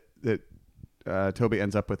love that Toby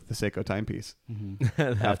ends up with the Seiko timepiece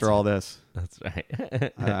after all this. That's right.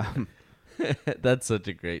 That's such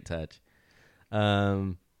a great touch.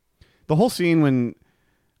 The whole scene when,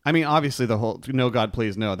 obviously the whole "No God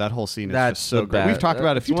Please No," that whole scene is just so great. We've talked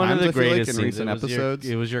about it a few times, I feel like, in recent episodes.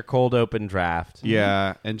 It was your cold open draft.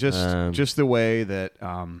 Yeah, and just the way that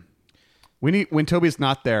when Toby's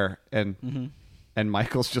not there and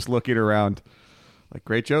Michael's just looking around, like,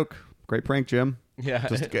 great joke, great prank, Jim. Yeah,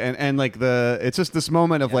 and like it's just this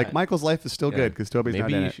moment of like Michael's life is still good because Toby's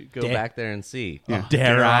not in it. Maybe you should go back there and see. Yeah.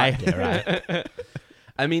 Dare I?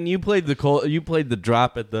 I mean, you played the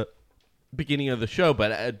drop at the beginning of the show,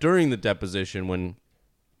 but during the deposition when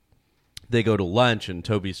they go to lunch and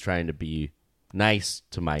Toby's trying to be nice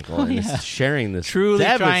to Michael and is sharing this truly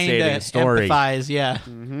devastating trying to story,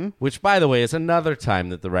 empathize, which, by the way, is another time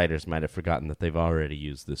that the writers might have forgotten that they've already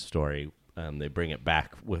used this story. They bring it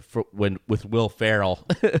back with Will Ferrell.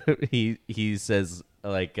 he says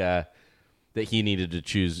like that he needed to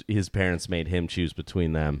choose. His parents made him choose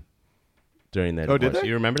between them during that. Oh, did they?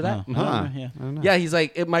 You remember that? Yeah. He's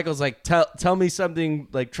like, Michael's like, tell me something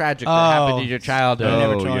like tragic that happened in your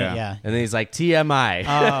childhood. Yeah. And then he's like, TMI.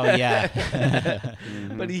 Oh yeah.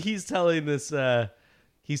 But he's telling this.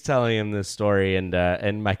 He's telling him this story,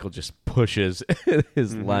 and Michael just pushes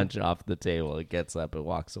his lunch off the table. He gets up and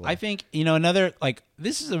walks away. I think, another, like,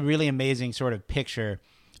 this is a really amazing sort of picture,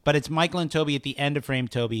 but it's Michael and Toby at the end of Frame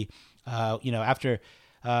Toby, after,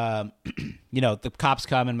 the cops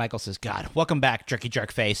come and Michael says, "God, welcome back, jerky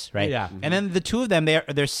jerk face," right? Yeah. And then the two of them,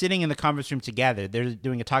 they're sitting in the conference room together. They're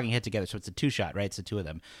doing a talking head together, so it's a two-shot, right? It's the two of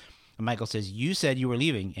them. And Michael says, "You said you were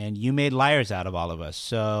leaving, and you made liars out of all of us."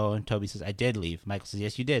 So and Toby says, "I did leave." Michael says,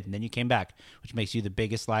 "Yes, you did, and then you came back, which makes you the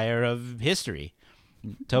biggest liar of history."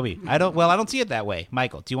 Toby, I don't see it that way.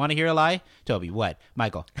 Michael, do you want to hear a lie? Toby, what?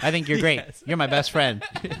 Michael, I think you're great. Yes. You're my best friend.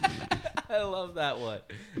 I love that one.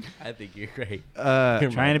 I think you're great.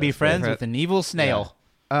 Trying to be friends with an evil snail.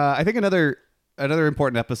 Yeah. I think another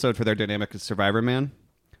important episode for their dynamic is Survivor Man.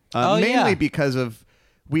 Mainly because of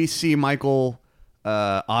we see Michael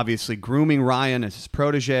obviously grooming Ryan as his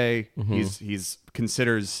protege. He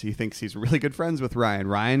thinks he's really good friends with Ryan.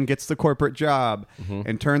 Ryan gets the corporate job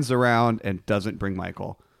and turns around and doesn't bring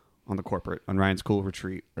Michael on the corporate, on Ryan's cool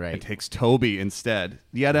retreat, Right. and takes Toby instead.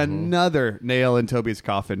 Yet another nail in Toby's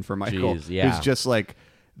coffin for Michael. Jeez, yeah. Who's just like,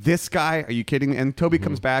 this guy, are you kidding me? And Toby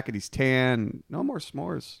comes back and he's tan. No more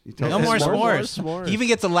s'mores. He tells No him more s'mores. s'mores. He even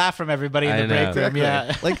gets a laugh from everybody in I the know. break room.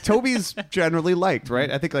 Yeah. Like, Toby's generally liked, right?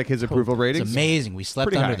 I think like his approval ratings. It's amazing. We slept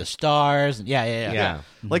pretty under high. the stars. Yeah. Yeah.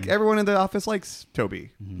 Like everyone in the office likes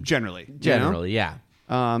Toby, generally. you know? Generally, yeah.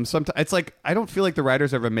 Sometimes it's like I don't feel like the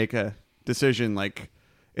writers ever make a decision. Like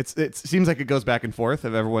it seems like it goes back and forth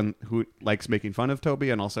of everyone who likes making fun of Toby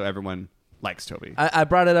and also everyone likes Toby. I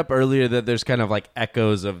brought it up earlier that there's kind of like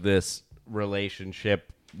echoes of this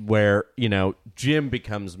relationship where, you know, Jim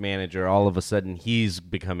becomes manager. All of a sudden, he's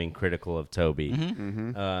becoming critical of Toby.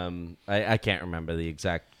 I can't remember the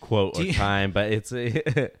exact quote or time, but it's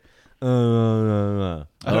okay,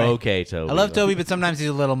 Toby. I love Toby, but sometimes he's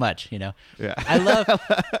a little much, you know. Yeah. I love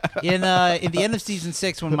in the end of season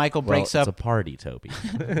 6 when Michael breaks It's a up party, Toby.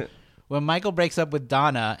 when Michael breaks up with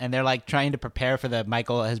Donna and they're like trying to prepare for the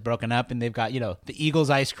Michael has broken up and they've got, you know, the Eagles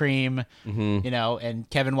ice cream, you know, and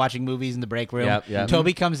Kevin watching movies in the break room. Yep.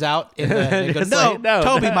 Toby comes out and they go, It's no, like, no.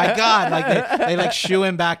 Toby, my God. Like they like shoo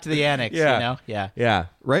him back to the annex, you know? Yeah. Yeah.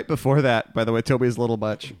 Right before that, by the way, Toby's a little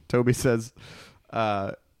much. Toby says,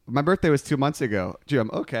 my birthday was 2 months ago. Jim,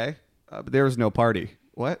 okay. But there was no party.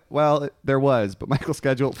 What? Well, there was, but Michael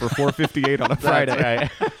scheduled for 4:58 on a Friday.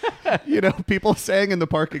 That's right. You know, people sang in the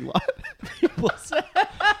parking lot.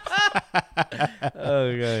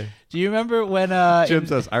 Okay. Do you remember when Jim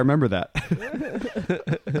says, I remember that.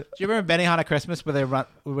 do you remember Benihana Christmas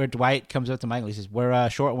where Dwight comes up to Michael? He says, "We're a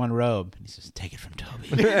short one robe." And he says, "Take it from Toby."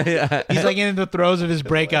 He's like in the throes of his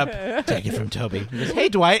breakup. Take it from Toby. He goes, "Hey,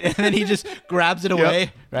 Dwight," and then he just grabs it away. Yep.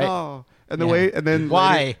 Right? Oh. And the Yeah. way, and then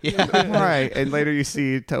Why? later- right? And later you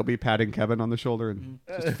see Toby patting Kevin on the shoulder and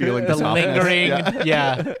just feeling The softness. lingering. Yeah.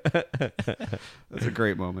 Yeah. That's a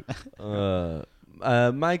great moment.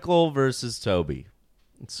 Michael versus Toby.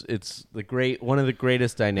 It's one of the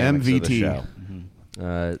greatest dynamics of the MVT.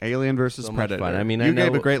 show. Alien versus So much Predator. fun. I mean, you I know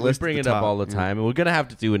gave a great list. We bring at it the up top. all the time, and we're gonna have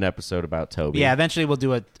to do an episode about Toby. Yeah. Eventually, we'll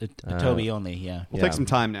do a Toby only. Yeah. We'll take some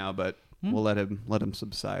time now, but we'll let him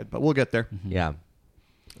subside. But we'll get there. Yeah.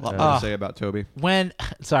 A lot more to say about Toby.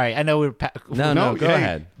 Sorry, I know we're. No, go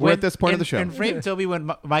ahead. We're at this point of the show. And frame Toby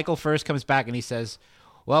when Michael first comes back and he says,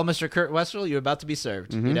 "Well, Mr. Kurt Westrel, you're about to be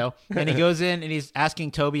served." You know, and he goes in and he's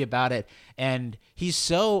asking Toby about it, and he's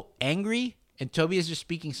so angry. And Toby is just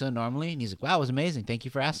speaking so normally, and he's like, "Wow, it was amazing. Thank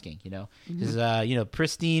you for asking." You know, his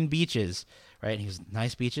pristine beaches, right? And he goes,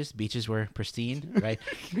 "Nice beaches. Beaches were pristine, right?"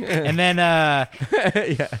 And then,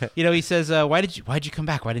 you know, he says, "Why'd you come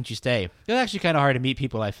back? Why didn't you stay?" It was actually kind of hard to meet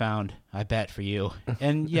people I found. I bet for you.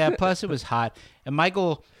 And yeah, plus it was hot. And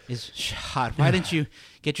Michael is hot. Why didn't you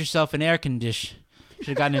get yourself an air conditioner? Should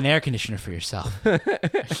have gotten an air conditioner for yourself.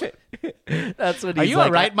 That's what Are he's you like.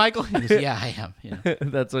 all right, Michael? He goes, "Yeah, I am." You know?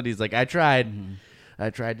 That's what he's like. I tried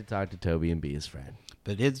to talk to Toby and be his friend.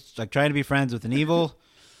 But it's like trying to be friends with an evil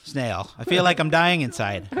snail. I feel like I'm dying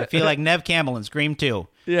inside. I feel like Nev Campbell in Scream 2.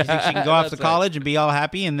 Yeah, She thinks she can go off to that's college and be all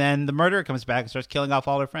happy, and then the murderer comes back and starts killing off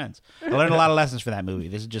all her friends. I learned a lot of lessons for that movie.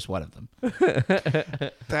 This is just one of them.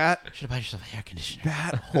 That Should have bought yourself an air conditioner.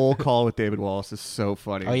 that whole call with David Wallace is so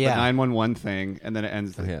funny. Oh, yeah. The 911 thing, and then it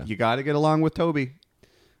ends. Yeah. You got to get along with Toby,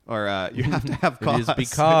 or you have to have It cause. is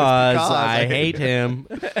because I hate him.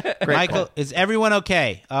 Great Michael, call. is everyone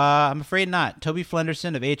okay? I'm afraid not. Toby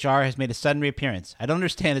Flenderson of HR has made a sudden reappearance. I don't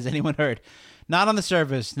understand. Has anyone heard? Not on the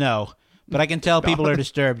surface, no. But I can tell people are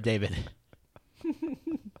disturbed, David.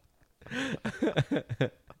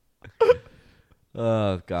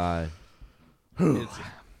 Oh God,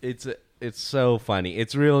 it's so funny.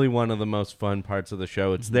 It's really one of the most fun parts of the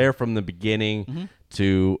show. It's there from the beginning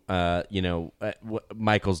to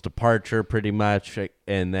Michael's departure, pretty much,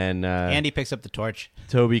 and then Andy picks up the torch.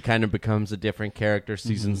 Toby kind of becomes a different character.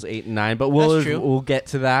 Seasons 8 and 9, but That's true. we'll get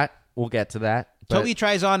to that. We'll get to that. But Toby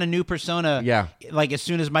tries on a new persona, Yeah. like as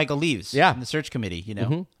soon as Michael leaves, Yeah. in the search committee, you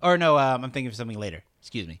know, or no, I'm thinking of something later.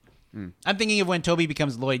 Excuse me, I'm thinking of when Toby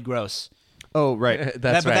becomes Lloyd Gross. Oh right,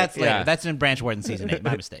 that's But right. that's later. Yeah. That's in Branch Warden season 8.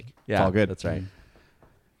 My mistake. Yeah, all good. That's right.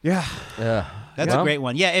 yeah. That's a great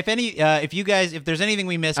one. Yeah, if you guys, if there's anything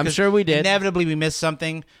we missed, I'm 'cause sure we did. Inevitably, we missed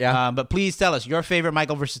something. Yeah. But please tell us your favorite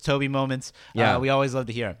Michael versus Toby moments. Yeah. We always love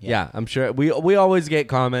to hear them. Yeah, I'm sure we always get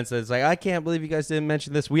comments that's like, I can't believe you guys didn't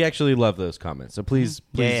mention this. We actually love those comments. So please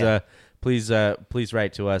write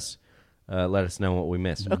to us. Let us know what we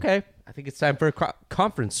missed. Okay, I think it's time for a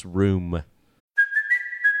conference room.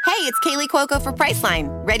 Hey, it's Kaylee Cuoco for Priceline.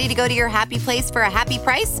 Ready to go to your happy place for a happy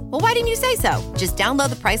price? Well, why didn't you say so? Just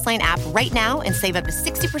download the Priceline app right now and save up to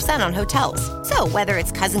 60% on hotels. So whether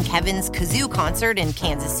it's Cousin Kevin's Kazoo Concert in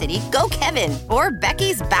Kansas City, go Kevin, or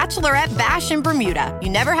Becky's Bachelorette Bash in Bermuda,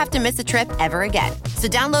 you never have to miss a trip ever again. So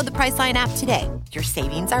download the Priceline app today. Your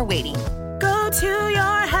savings are waiting. Go to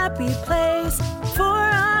your happy place for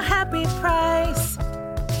a happy price.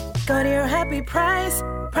 Go to your happy price,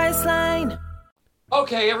 Priceline.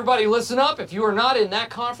 Okay, everybody, listen up. If you are not in that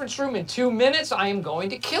conference room in 2 minutes, I am going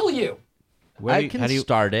to kill you. I can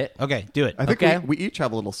start it. Okay, do it. I think we each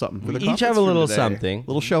have a little something. For the We each have a conference room little today. something.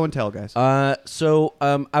 Little show and tell, guys. So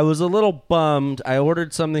I was a little bummed. I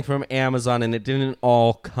ordered something from Amazon and it didn't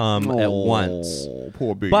all come at once.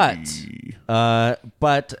 Poor baby.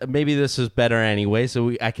 But maybe this is better anyway.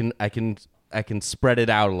 So I can spread it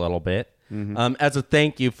out a little bit. Mm-hmm. As a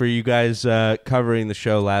thank you for you guys covering the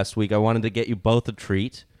show last week, I wanted to get you both a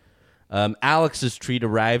treat. Alex's treat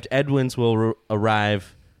arrived. Edwin's will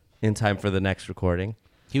arrive in time for the next recording.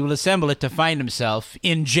 He will assemble it to find himself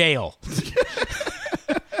in jail.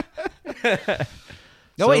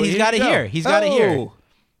 No, wait, he's got it here. He's got it here.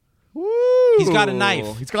 Woo. He's got a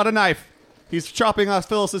knife. He's got a knife. He's chopping off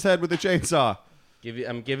Phyllis's head with a chainsaw.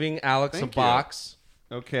 I'm giving Alex Thank a box.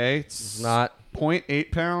 Okay. It's not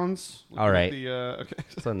 0.8 pounds. All right. Okay.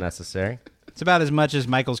 It's unnecessary. It's about as much as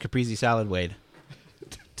Michael's caprese salad weighed.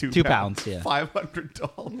 2 pounds, yeah.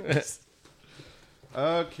 $500.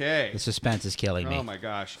 Okay. The suspense is killing me. Oh my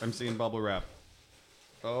gosh. I'm seeing bubble wrap.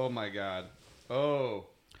 Oh my god. Oh.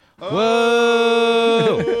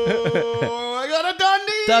 Whoa! I got a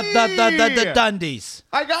Dundee! The Dundies.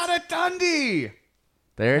 I got a Dundee!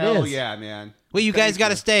 There it is. Hell yeah, man. Wait, you guys got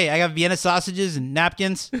to stay. I got Vienna sausages and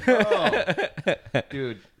napkins. Oh.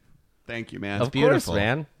 Dude. Thank you, man. Of beautiful. course,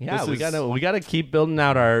 man. Yeah, This we gotta keep building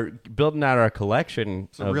out our collection.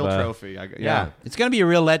 It's a real trophy. Yeah. It's going to be a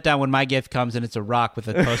real letdown when my gift comes and it's a rock with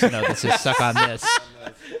a post-it note that says "suck on this."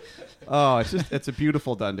 Oh, it's a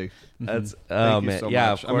beautiful Dundee. That's Thank you man. so yeah,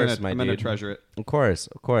 much. of course, I'm gonna dude. treasure it. Of course.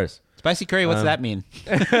 Spicy curry. What's that mean?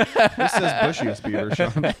 This says bushiest beaver,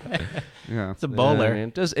 Sean. Yeah. It's a bowler.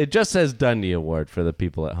 It just says Dundee Award for the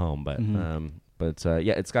people at home, but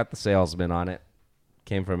yeah, it's got the salesman on it.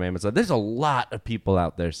 Came from Amazon. There's a lot of people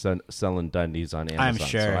out there selling Dundies on Amazon. I'm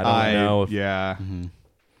sure. So I don't know. Yeah.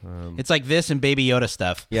 It's like this and Baby Yoda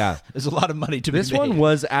stuff. Yeah. There's a lot of money to be made. This one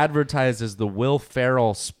was advertised as the Will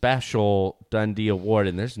Ferrell Special Dundee Award,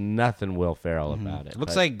 and there's nothing Will Ferrell about it.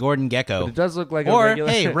 Looks like Gordon Gecko. But it does look like a or, regular...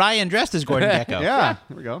 hey, Ryan dressed as Gordon Gecko. Yeah.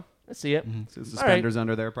 There we go. I see it. His suspenders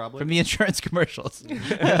under there, probably. From the insurance commercials.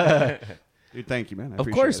 Dude, thank you, man. I Of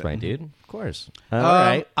appreciate course, it. my dude. Of course. All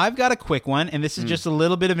right. I've got a quick one, and this is just a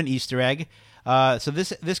little bit of an Easter egg. So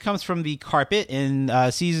this comes from The Carpet in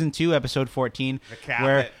Season 2, Episode 14,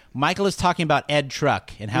 where Michael is talking about Ed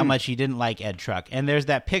Truck and how much he didn't like Ed Truck. And there's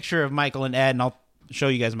that picture of Michael and Ed, and I'll show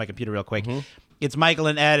you guys on my computer real quick. It's Michael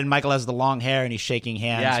and Ed, and Michael has the long hair, and he's shaking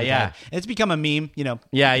hands. Yeah, with yeah. Ed. It's become a meme, you know.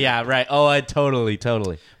 Yeah, right. Oh, I totally.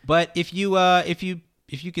 But if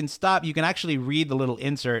you can stop, you can actually read the little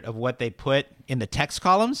insert of what they put in the text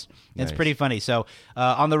columns. It's pretty funny. So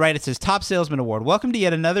on the right, it says, Top Salesman Award. Welcome to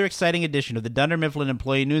yet another exciting edition of the Dunder Mifflin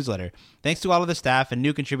Employee Newsletter. Thanks to all of the staff and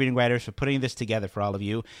new contributing writers for putting this together for all of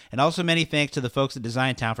you. And also many thanks to the folks at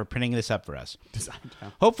Design Town for printing this up for us.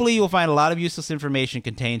 Hopefully you will find a lot of useless information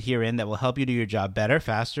contained herein that will help you do your job better,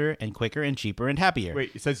 faster, and quicker, and cheaper, and happier.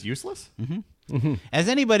 Wait, it says useless? As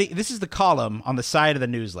anybody, this is the column on the side of the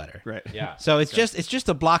newsletter. Right. Yeah. So it's just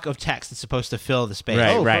a block of text that's supposed to fill the space.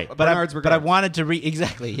 Right, right. But Bernard's I wanted to read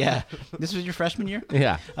exactly. Yeah. This was your freshman year.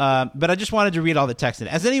 Yeah. But I just wanted to read all the text in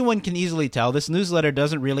it. As anyone can easily tell, this newsletter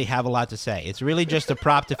doesn't really have a lot to say. It's really just a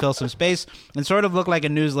prop to fill some space and sort of look like a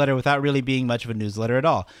newsletter without really being much of a newsletter at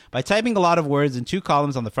all. By typing a lot of words in 2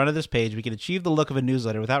 columns on the front of this page, we can achieve the look of a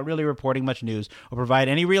newsletter without really reporting much news or provide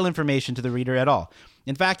any real information to the reader at all.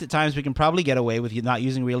 In fact, at times we can probably get away with not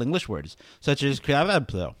using real English words, such as or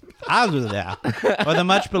the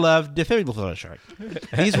much beloved defibrillator.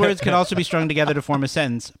 These words can also be strung together to form a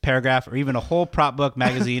sentence, paragraph, or even a whole prop book,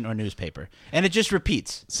 magazine, or newspaper. And it just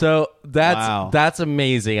repeats. So that's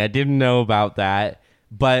amazing. I didn't know about that,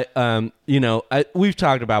 but we've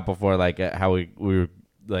talked about before, like how we were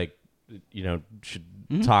like, should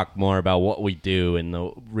talk more about what we do in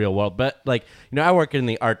the real world. But I work in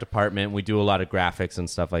the art department. We do a lot of graphics and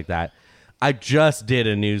stuff like that. I just did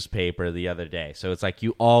a newspaper the other day, so it's like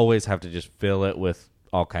you always have to just fill it with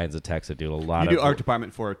all kinds of text. I do a lot of art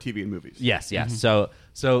department for TV and movies. Yes.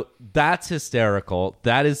 So that's hysterical.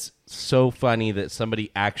 That is so funny that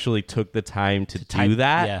somebody actually took the time to do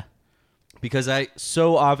that. Yeah. Because I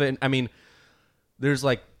so often, there's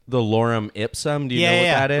like the lorem ipsum. Do you know what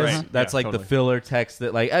that is? Right. That's Yeah, like totally. the filler text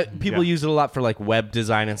that like people use it a lot for like web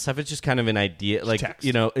design and stuff. It's just kind of an idea, like text.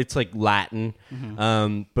 it's like Latin,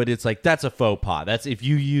 but it's like that's a faux pas. That's if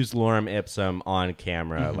you use lorem ipsum on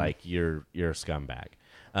camera, like you're a scumbag.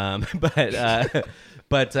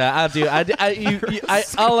 But I'll do.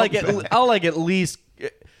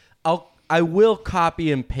 I will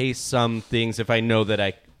copy and paste some things if I know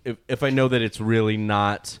that if I know that it's really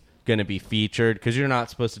not going to be featured, because you're not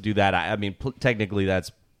supposed to do that. I mean, technically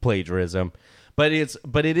that's plagiarism, but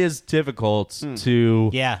it is difficult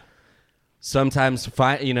to sometimes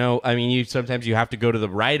find. Sometimes you have to go to the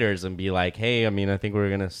writers and be like, hey, I mean, I think we're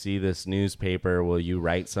going to see this newspaper. Will you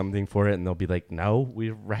write something for it? And they'll be like, no,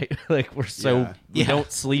 we write like we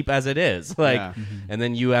don't sleep as it is. Like, and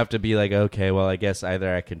then you have to be like, okay, well, I guess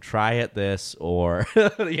either I can try at this or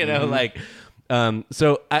like.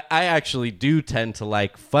 So I actually do tend to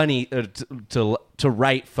like funny to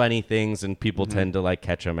write funny things, and people tend to like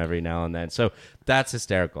catch them every now and then. So that's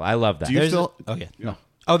hysterical. I love that. Do you still? No.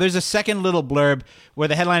 Oh, there's a second little blurb where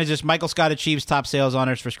the headline is just Michael Scott achieves top sales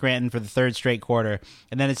honors for Scranton for the third straight quarter.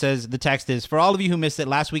 And then it says, the text is, for all of you who missed it,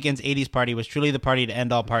 last weekend's 80s party was truly the party to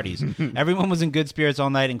end all parties. Everyone was in good spirits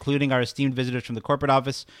all night, including our esteemed visitors from the corporate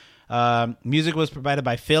office. Music was provided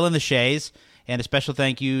by Phil and the Shays. And a special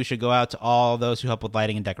thank you should go out to all those who help with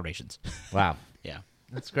lighting and decorations. Wow. Yeah.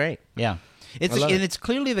 That's great. Yeah. It's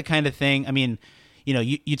clearly the kind of thing, I mean,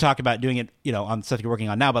 you talk about doing it, on stuff you're working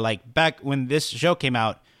on now, but like back when this show came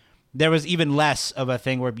out, there was even less of a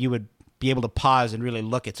thing where you would be able to pause and really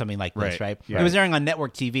look at something like this, right? Yeah. It was airing on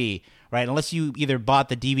network TV, right? Unless you either bought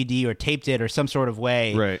the DVD or taped it or some sort of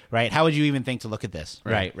way, right? How would you even think to look at this?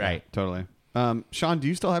 Right. Totally. Sean, do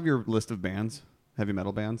you still have your list of bands, heavy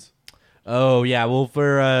metal bands? Oh yeah, well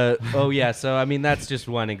so I mean that's just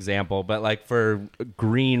one example, but like for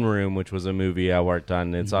Green Room, which was a movie I worked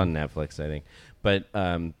on, it's on Netflix I think, but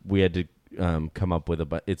we had to come up with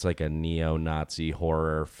it's like a neo-Nazi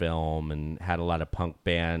horror film and had a lot of punk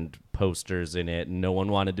band posters in it, and no one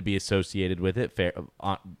wanted to be associated with it, for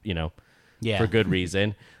good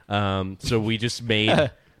reason. So we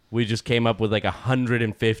just came up with like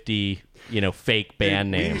 150 fake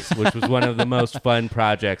band names, which was one of the most fun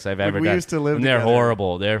projects I've ever done. Used to live and they're together.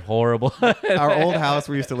 horrible. They're horrible. Our old house,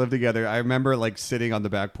 we used to live together. I remember like sitting on the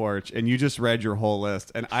back porch, and you just read your whole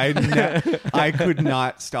list, and I could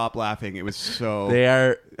not stop laughing. It was so. They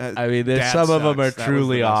are. I mean, Dad some of Sucks. them are That was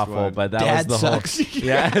truly the best awful, one. but that Dad was the Sucks. whole.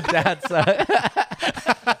 Yeah, Dad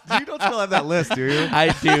Sucks. You don't still have that list, do you?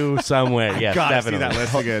 I do somewhere. Yes, Gotta definitely. see that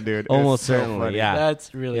list again, dude. Almost It's so certainly. funny. Yeah,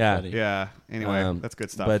 That's really funny. Yeah. Anyway, that's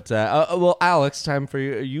good stuff. But well, Alex, time for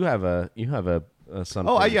you. You have a something.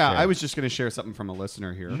 Oh, to yeah. share. I was just going to share something from a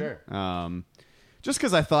listener here. Sure. Just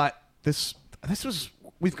because I thought this was.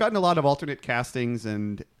 We've gotten a lot of alternate castings,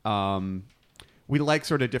 and we like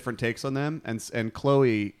sort of different takes on them. And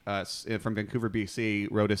Chloe from Vancouver, BC,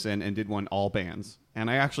 wrote us in and did one all bands. And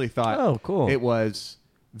I actually thought, oh, cool. It was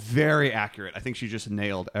very accurate. I think she just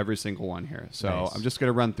nailed every single one here. So Nice. I'm just going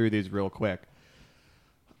to run through these real quick.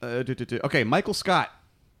 Okay, Michael Scott,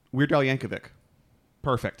 Weird Al Yankovic.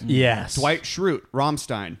 Perfect. Yes. Dwight Schrute,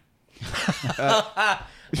 Rammstein. Oh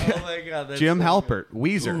my god. That's Jim so Halpert,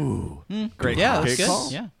 Weezer. Great. Yeah, great that's call.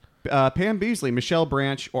 good. Yeah. Pam Beasley, Michelle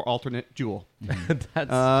Branch, or alternate Jewel.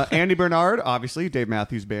 That's, Andy Bernard, obviously, Dave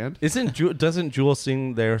Matthews Band. doesn't Jewel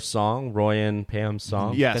sing their song, Roy and Pam's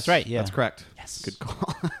song? Yes, That's right, yeah. That's correct. Yes. Good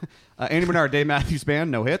call. Andy Bernard, Dave Matthews Band,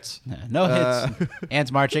 no hits. No hits.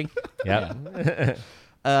 Ants marching. Yep.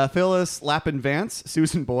 Phyllis Lappin Vance,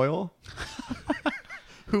 Susan Boyle,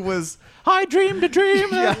 who was I dreamed a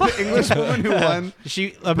dream. the English woman who won.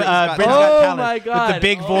 She, Got Britain's Talent. Got Oh Talent my god. with the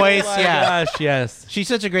big Oh voice. my Yeah, gosh, yes. she's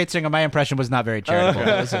such a great singer. My impression was not very charitable.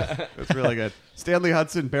 That's really good. Stanley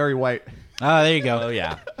Hudson, Barry White. Oh, there you go. Oh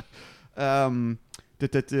yeah.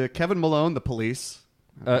 Kevin Malone, The Police.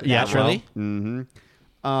 Yeah, Naturally.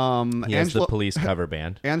 He has the Police cover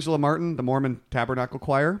band. Angela Martin, the Mormon Tabernacle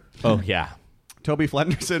Choir. Oh yeah. Toby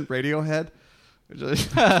Flenderson, Radiohead. Which is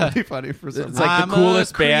pretty funny for some It's reason. like I'm the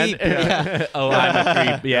coolest a band. creep. Yeah. Oh, I'm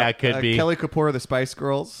a creep. Yeah, it could be. Kelly Kapoor, the Spice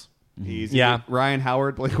Girls. Easy. Yeah. Ryan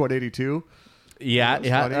Howard, Blink 182. Yeah, That's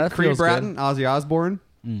yeah. funny. That Creed feels Bratton, good. Ozzy Osbourne.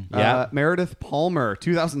 Yeah. Meredith Palmer,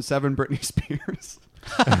 2007 Britney Spears.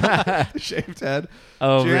 Shaved head.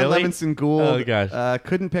 Oh, Jan really? Levinson Gould. Oh, gosh.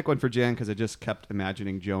 Couldn't pick one for Jan because I just kept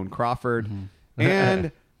imagining Joan Crawford.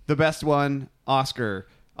 And the best one, Oscar.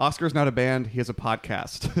 Oscar's not a band. He has a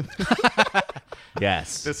podcast.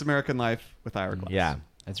 Yes. This American Life with Ira Glass. Yeah.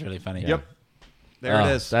 That's really funny. Yep. There Oh,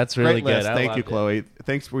 it is. that's really Great list. good. I Thank you, loved it. Chloe.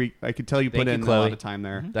 Thanks for. I could tell you Thank put you, in a Chloe. lot of time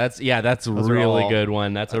there. That's a Those are really all- good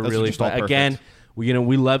one. That's a those are really just all fun. perfect. Again, we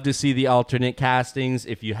love to see the alternate castings.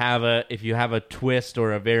 If you have a twist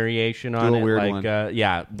or a variation on Do a it, weird like one.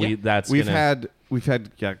 we've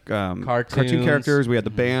had cartoon characters. We had the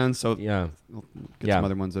band. So we'll get some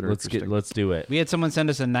other ones that are interesting. Let's do it. We had someone send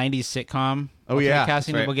us a 90s sitcom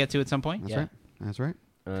casting that we'll get to at some point. That's right.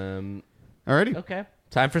 Alrighty. Okay.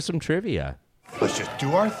 Time for some trivia. Let's just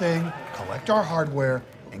do our thing, collect our hardware,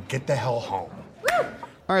 and get the hell home.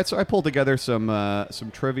 All right, so I pulled together some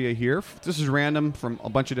trivia here. This is random from a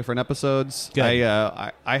bunch of different episodes. Good.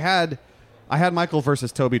 I had Michael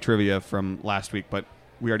versus Toby trivia from last week, but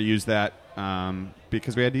we already used that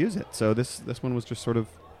because we had to use it. So this one was just sort of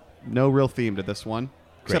no real theme to this one,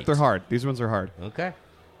 except they're hard. These ones are hard. Okay.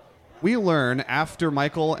 We learn after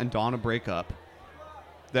Michael and Donna break up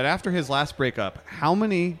that after his last breakup, how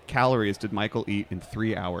many calories did Michael eat in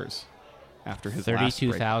 3 hours? After his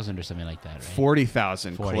 32,000 or something like that, right?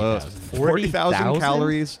 40,000. Close. 40,000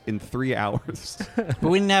 calories in 3 hours. But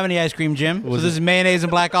we didn't have any ice cream, Jim. So this is mayonnaise and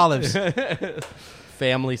black olives.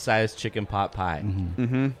 Family-sized chicken pot pie.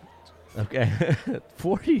 Mm-hmm. Okay.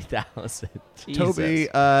 40,000. Toby,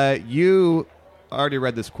 you already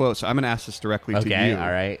read this quote, so I'm going to ask this directly to you. Okay, all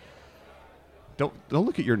right. Don't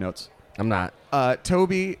look at your notes. I'm not.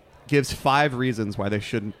 Toby gives 5 reasons why they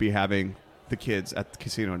shouldn't be having the kids at the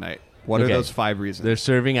casino night. What are those 5 reasons? They're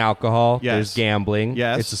serving alcohol. Yes. There's gambling.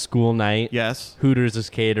 Yes. It's a school night. Yes. Hooters is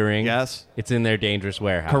catering. Yes. It's in their dangerous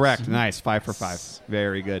warehouse. Correct. Nice. 5 for 5.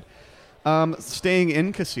 Very good. Staying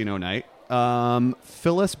in casino night.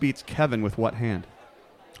 Phyllis beats Kevin with what hand?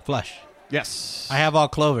 Flush. Yes. I have all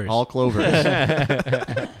clovers. All clovers.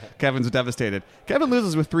 Kevin's devastated. Kevin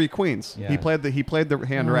loses with 3 queens. Yeah. He played the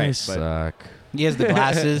hand right. I suck. He has the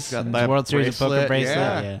glasses. Got and that the World Series of Poker bracelet.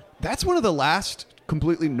 Yeah. That's one of the last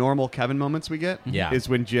completely normal Kevin moments we get. Yeah. Is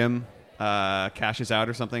when Jim cashes out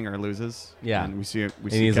or something or loses. Yeah. And we see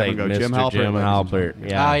he's Kevin like, go, Jim Mr. Halpert. Jim Halpert.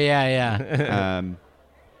 Yeah. Oh, yeah.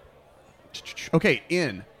 Okay,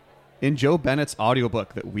 in Joe Bennett's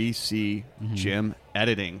audiobook that we see Jim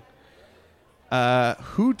editing,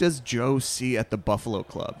 who does Joe see at the Buffalo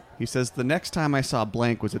Club? He says, the next time I saw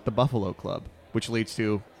blank was at the Buffalo Club, which leads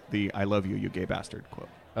to the I love you, you gay bastard quote.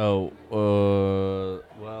 Oh,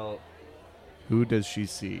 well. Who does she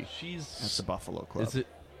see She's at the Buffalo Club? Is it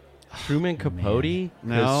Truman Capote?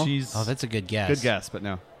 No. That's a good guess. Good guess, but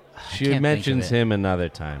no. She mentions him another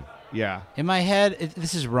time. Yeah. In my head,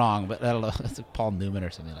 this is wrong, but I don't know. It's like Paul Newman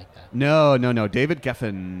or something like that. No. David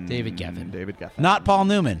Geffen. David Geffen. Not Paul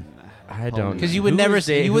Newman. I don't, because you would never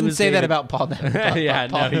say you wouldn't say that about Paul Newman. Yeah,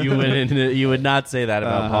 no, you wouldn't. You would not say that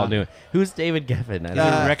about Paul Newman. Who's David Geffen? He's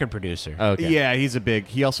a record producer. Okay. Yeah,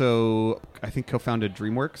 he also I think co-founded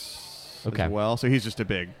DreamWorks as well. So he's just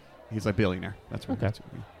he's a billionaire. That's what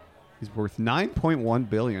he's worth $9.1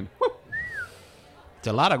 billion. It's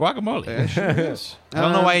a lot of guacamole. It sure is. I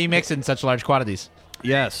don't know why he makes it in such large quantities.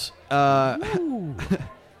 Yes.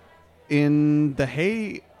 In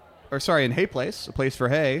Hay Place, a place for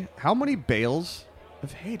hay, how many bales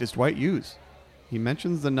of hay does Dwight use? He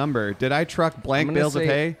mentions the number. Did I truck blank bales of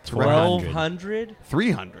hay? 1,200?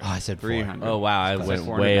 300. Oh, I said 300. Oh, wow. I went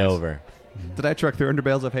way over. Did I truck 300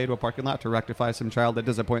 bales of hay to a parking lot to rectify some childhood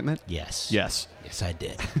disappointment? Yes. Yes, I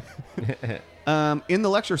did. in the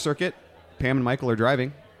lecture circuit, Pam and Michael are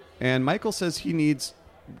driving, and Michael says he needs...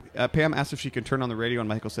 Pam asks if she can turn on the radio, and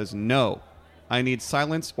Michael says, no, I need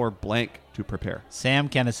silence or blank to prepare. Sam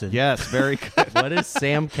Kennison. Yes, very good. What is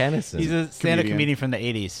Sam Kennison? He's a stand-up comedian from the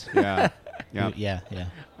 80s. Yeah. Yeah.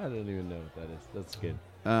 I don't even know what that is. That's good.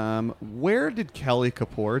 Where did Kelly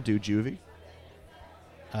Kapoor do juvie?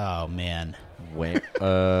 Oh, man. Where?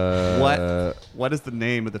 What is the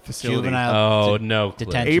name of the facility? Juvenile no clue.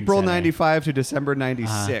 Detention April Center. 95 to December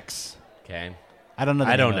 96. Okay. I don't know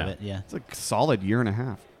the name of it. Yeah. It's a solid year and a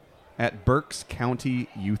half. At Berks County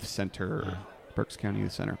Youth Center. Berks County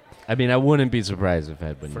Youth Center. I mean, I wouldn't be surprised if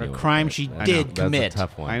Edwin For knew a crime it, she but did commit. That's a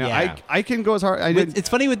tough one. I know. Yeah. I can go as hard. It's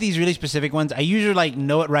funny with these really specific ones. I usually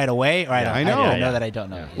know it right away, or I don't know that I don't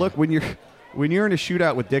know. Yeah. Look, when you're in a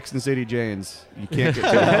shootout with Dixon City Janes, you can't get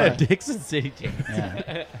too hard. Dixon City Janes.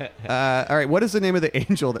 Yeah. All right. What is the name of the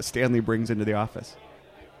angel that Stanley brings into the office?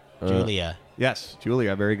 Julia. Yes,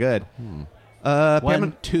 Julia. Very good.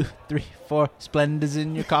 1, 2, 3, 4 Splendors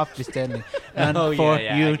in your coffee, Stanley. None for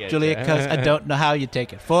you, Julia, because I don't know how you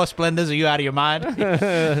take it. 4 Splendors, are you out of your mind?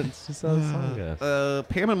 It's just how the song goes.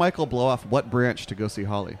 Pam and Michael blow off what branch to go see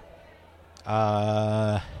Holly?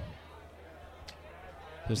 It's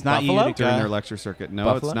not Buffalo? Utica. During their lecture circuit. No,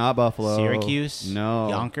 Buffalo? it's not Buffalo. Syracuse? No.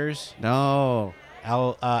 Yonkers? No.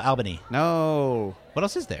 Albany? No. What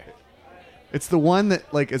else is there? It's the one that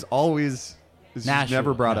is always... It's just Nashville.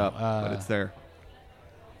 never brought No, up, but it's there.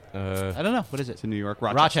 I don't know. What is it? It's in New York.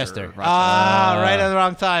 Rochester. Rochester. Right at the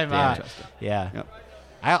wrong time. Rochester. Yeah. Yep.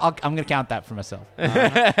 I'm going to count that for myself.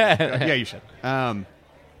 Yeah, you should.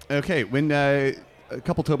 Okay, when a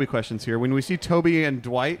couple Toby questions here. When we see Toby and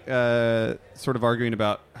Dwight sort of arguing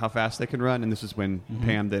about how fast they can run, and this is when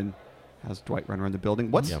Pam then has Dwight run around the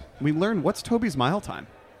building. We learn what's Toby's mile time?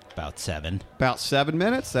 About 7. About 7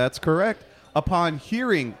 minutes. That's correct. Upon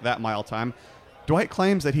hearing that mile time, Dwight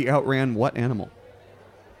claims that he outran what animal?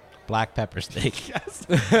 Black pepper steak. Yes.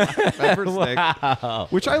 Black pepper steak. Wow.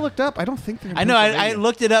 Which I looked up. I don't think they're in I know. I Pennsylvania.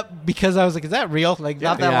 looked it up because I was like, is that real? Like,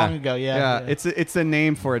 not that long ago. Yeah. It's a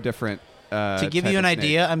name for a different to give type you an of snake.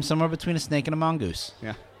 idea, I'm somewhere between a snake and a mongoose.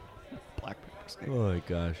 Yeah. Black pepper steak. Oh, my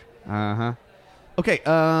gosh. Uh-huh. Okay,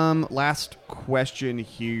 last question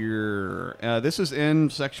here. This is in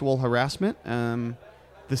sexual harassment. The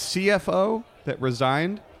CFO that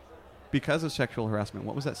resigned because of sexual harassment.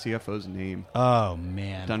 What was that CFO's name? Oh,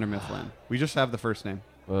 man. Dunder Mifflin. We just have the first name.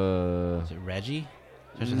 Is it Reggie?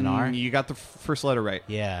 There's an R? You got the first letter right.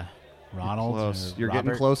 Yeah. Ronald? Close. You're Robert?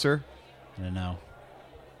 getting closer. I don't know.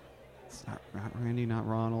 It's not Randy, not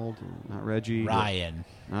Ronald, not Reggie. Ryan.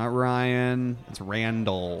 Not Ryan. It's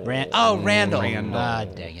Randall. Randall. Randall. Ah,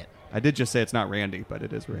 dang it. I did just say it's not Randy, but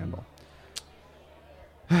it is Randall.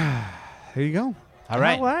 There you go. All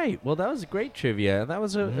right. All right. Well, that was great trivia. That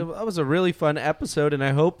was a really fun episode, and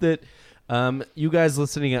I hope that you guys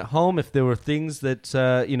listening at home, if there were things that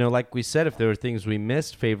like we said, if there were things we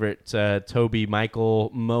missed, favorite Toby Michael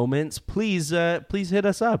moments, please hit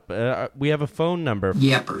us up. We have a phone number.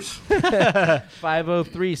 Yappers.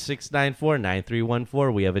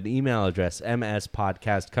 503-694-9314. We have an email address,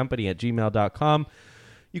 mspodcastcompany@gmail.com.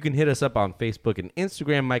 You can hit us up on Facebook and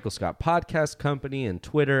Instagram, Michael Scott Podcast Company, and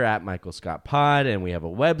Twitter @Michael Scott Pod. And we have a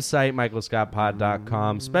website,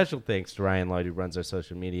 michaelscottpod.com. Special thanks to Ryan Lloyd, who runs our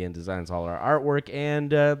social media and designs all our artwork.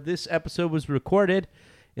 And this episode was recorded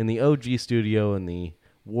in the OG studio in the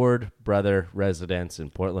Ward Brother residence in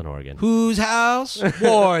Portland, Oregon. Whose house?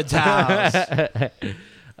 Ward's house.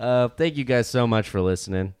 Thank you guys so much for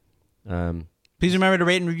listening. Please remember to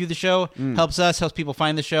rate and review the show. Helps us, helps people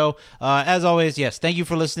find the show. As always, yes, thank you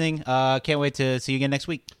for listening. Can't wait to see you again next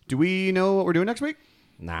week. Do we know what we're doing next week?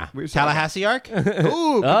 Nah. Tallahassee Arc? Ooh, could be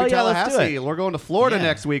let's do Tallahassee. it. We're going to Florida Yeah.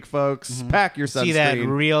 next week, folks. Pack your sunscreen. See that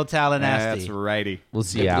real Tallahassee. That's righty. We'll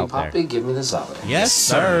see you out there. Poppy, give me the salad. Yes,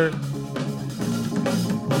 sir.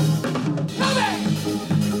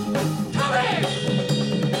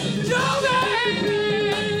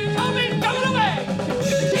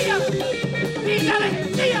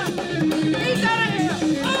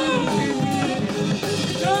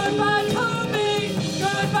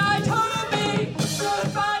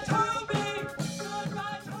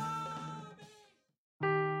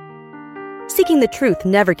 Seeking the truth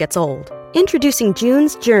never gets old. Introducing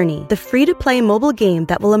June's Journey, the free-to-play mobile game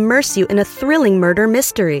that will immerse you in a thrilling murder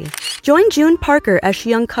mystery. Join June Parker as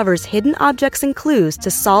she uncovers hidden objects and clues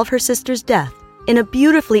to solve her sister's death in a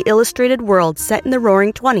beautifully illustrated world set in the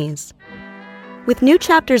Roaring '20s. With new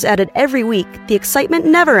chapters added every week, the excitement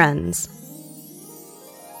never ends.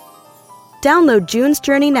 Download June's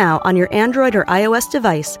Journey now on your Android or iOS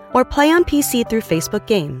device, or play on PC through Facebook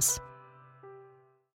Games.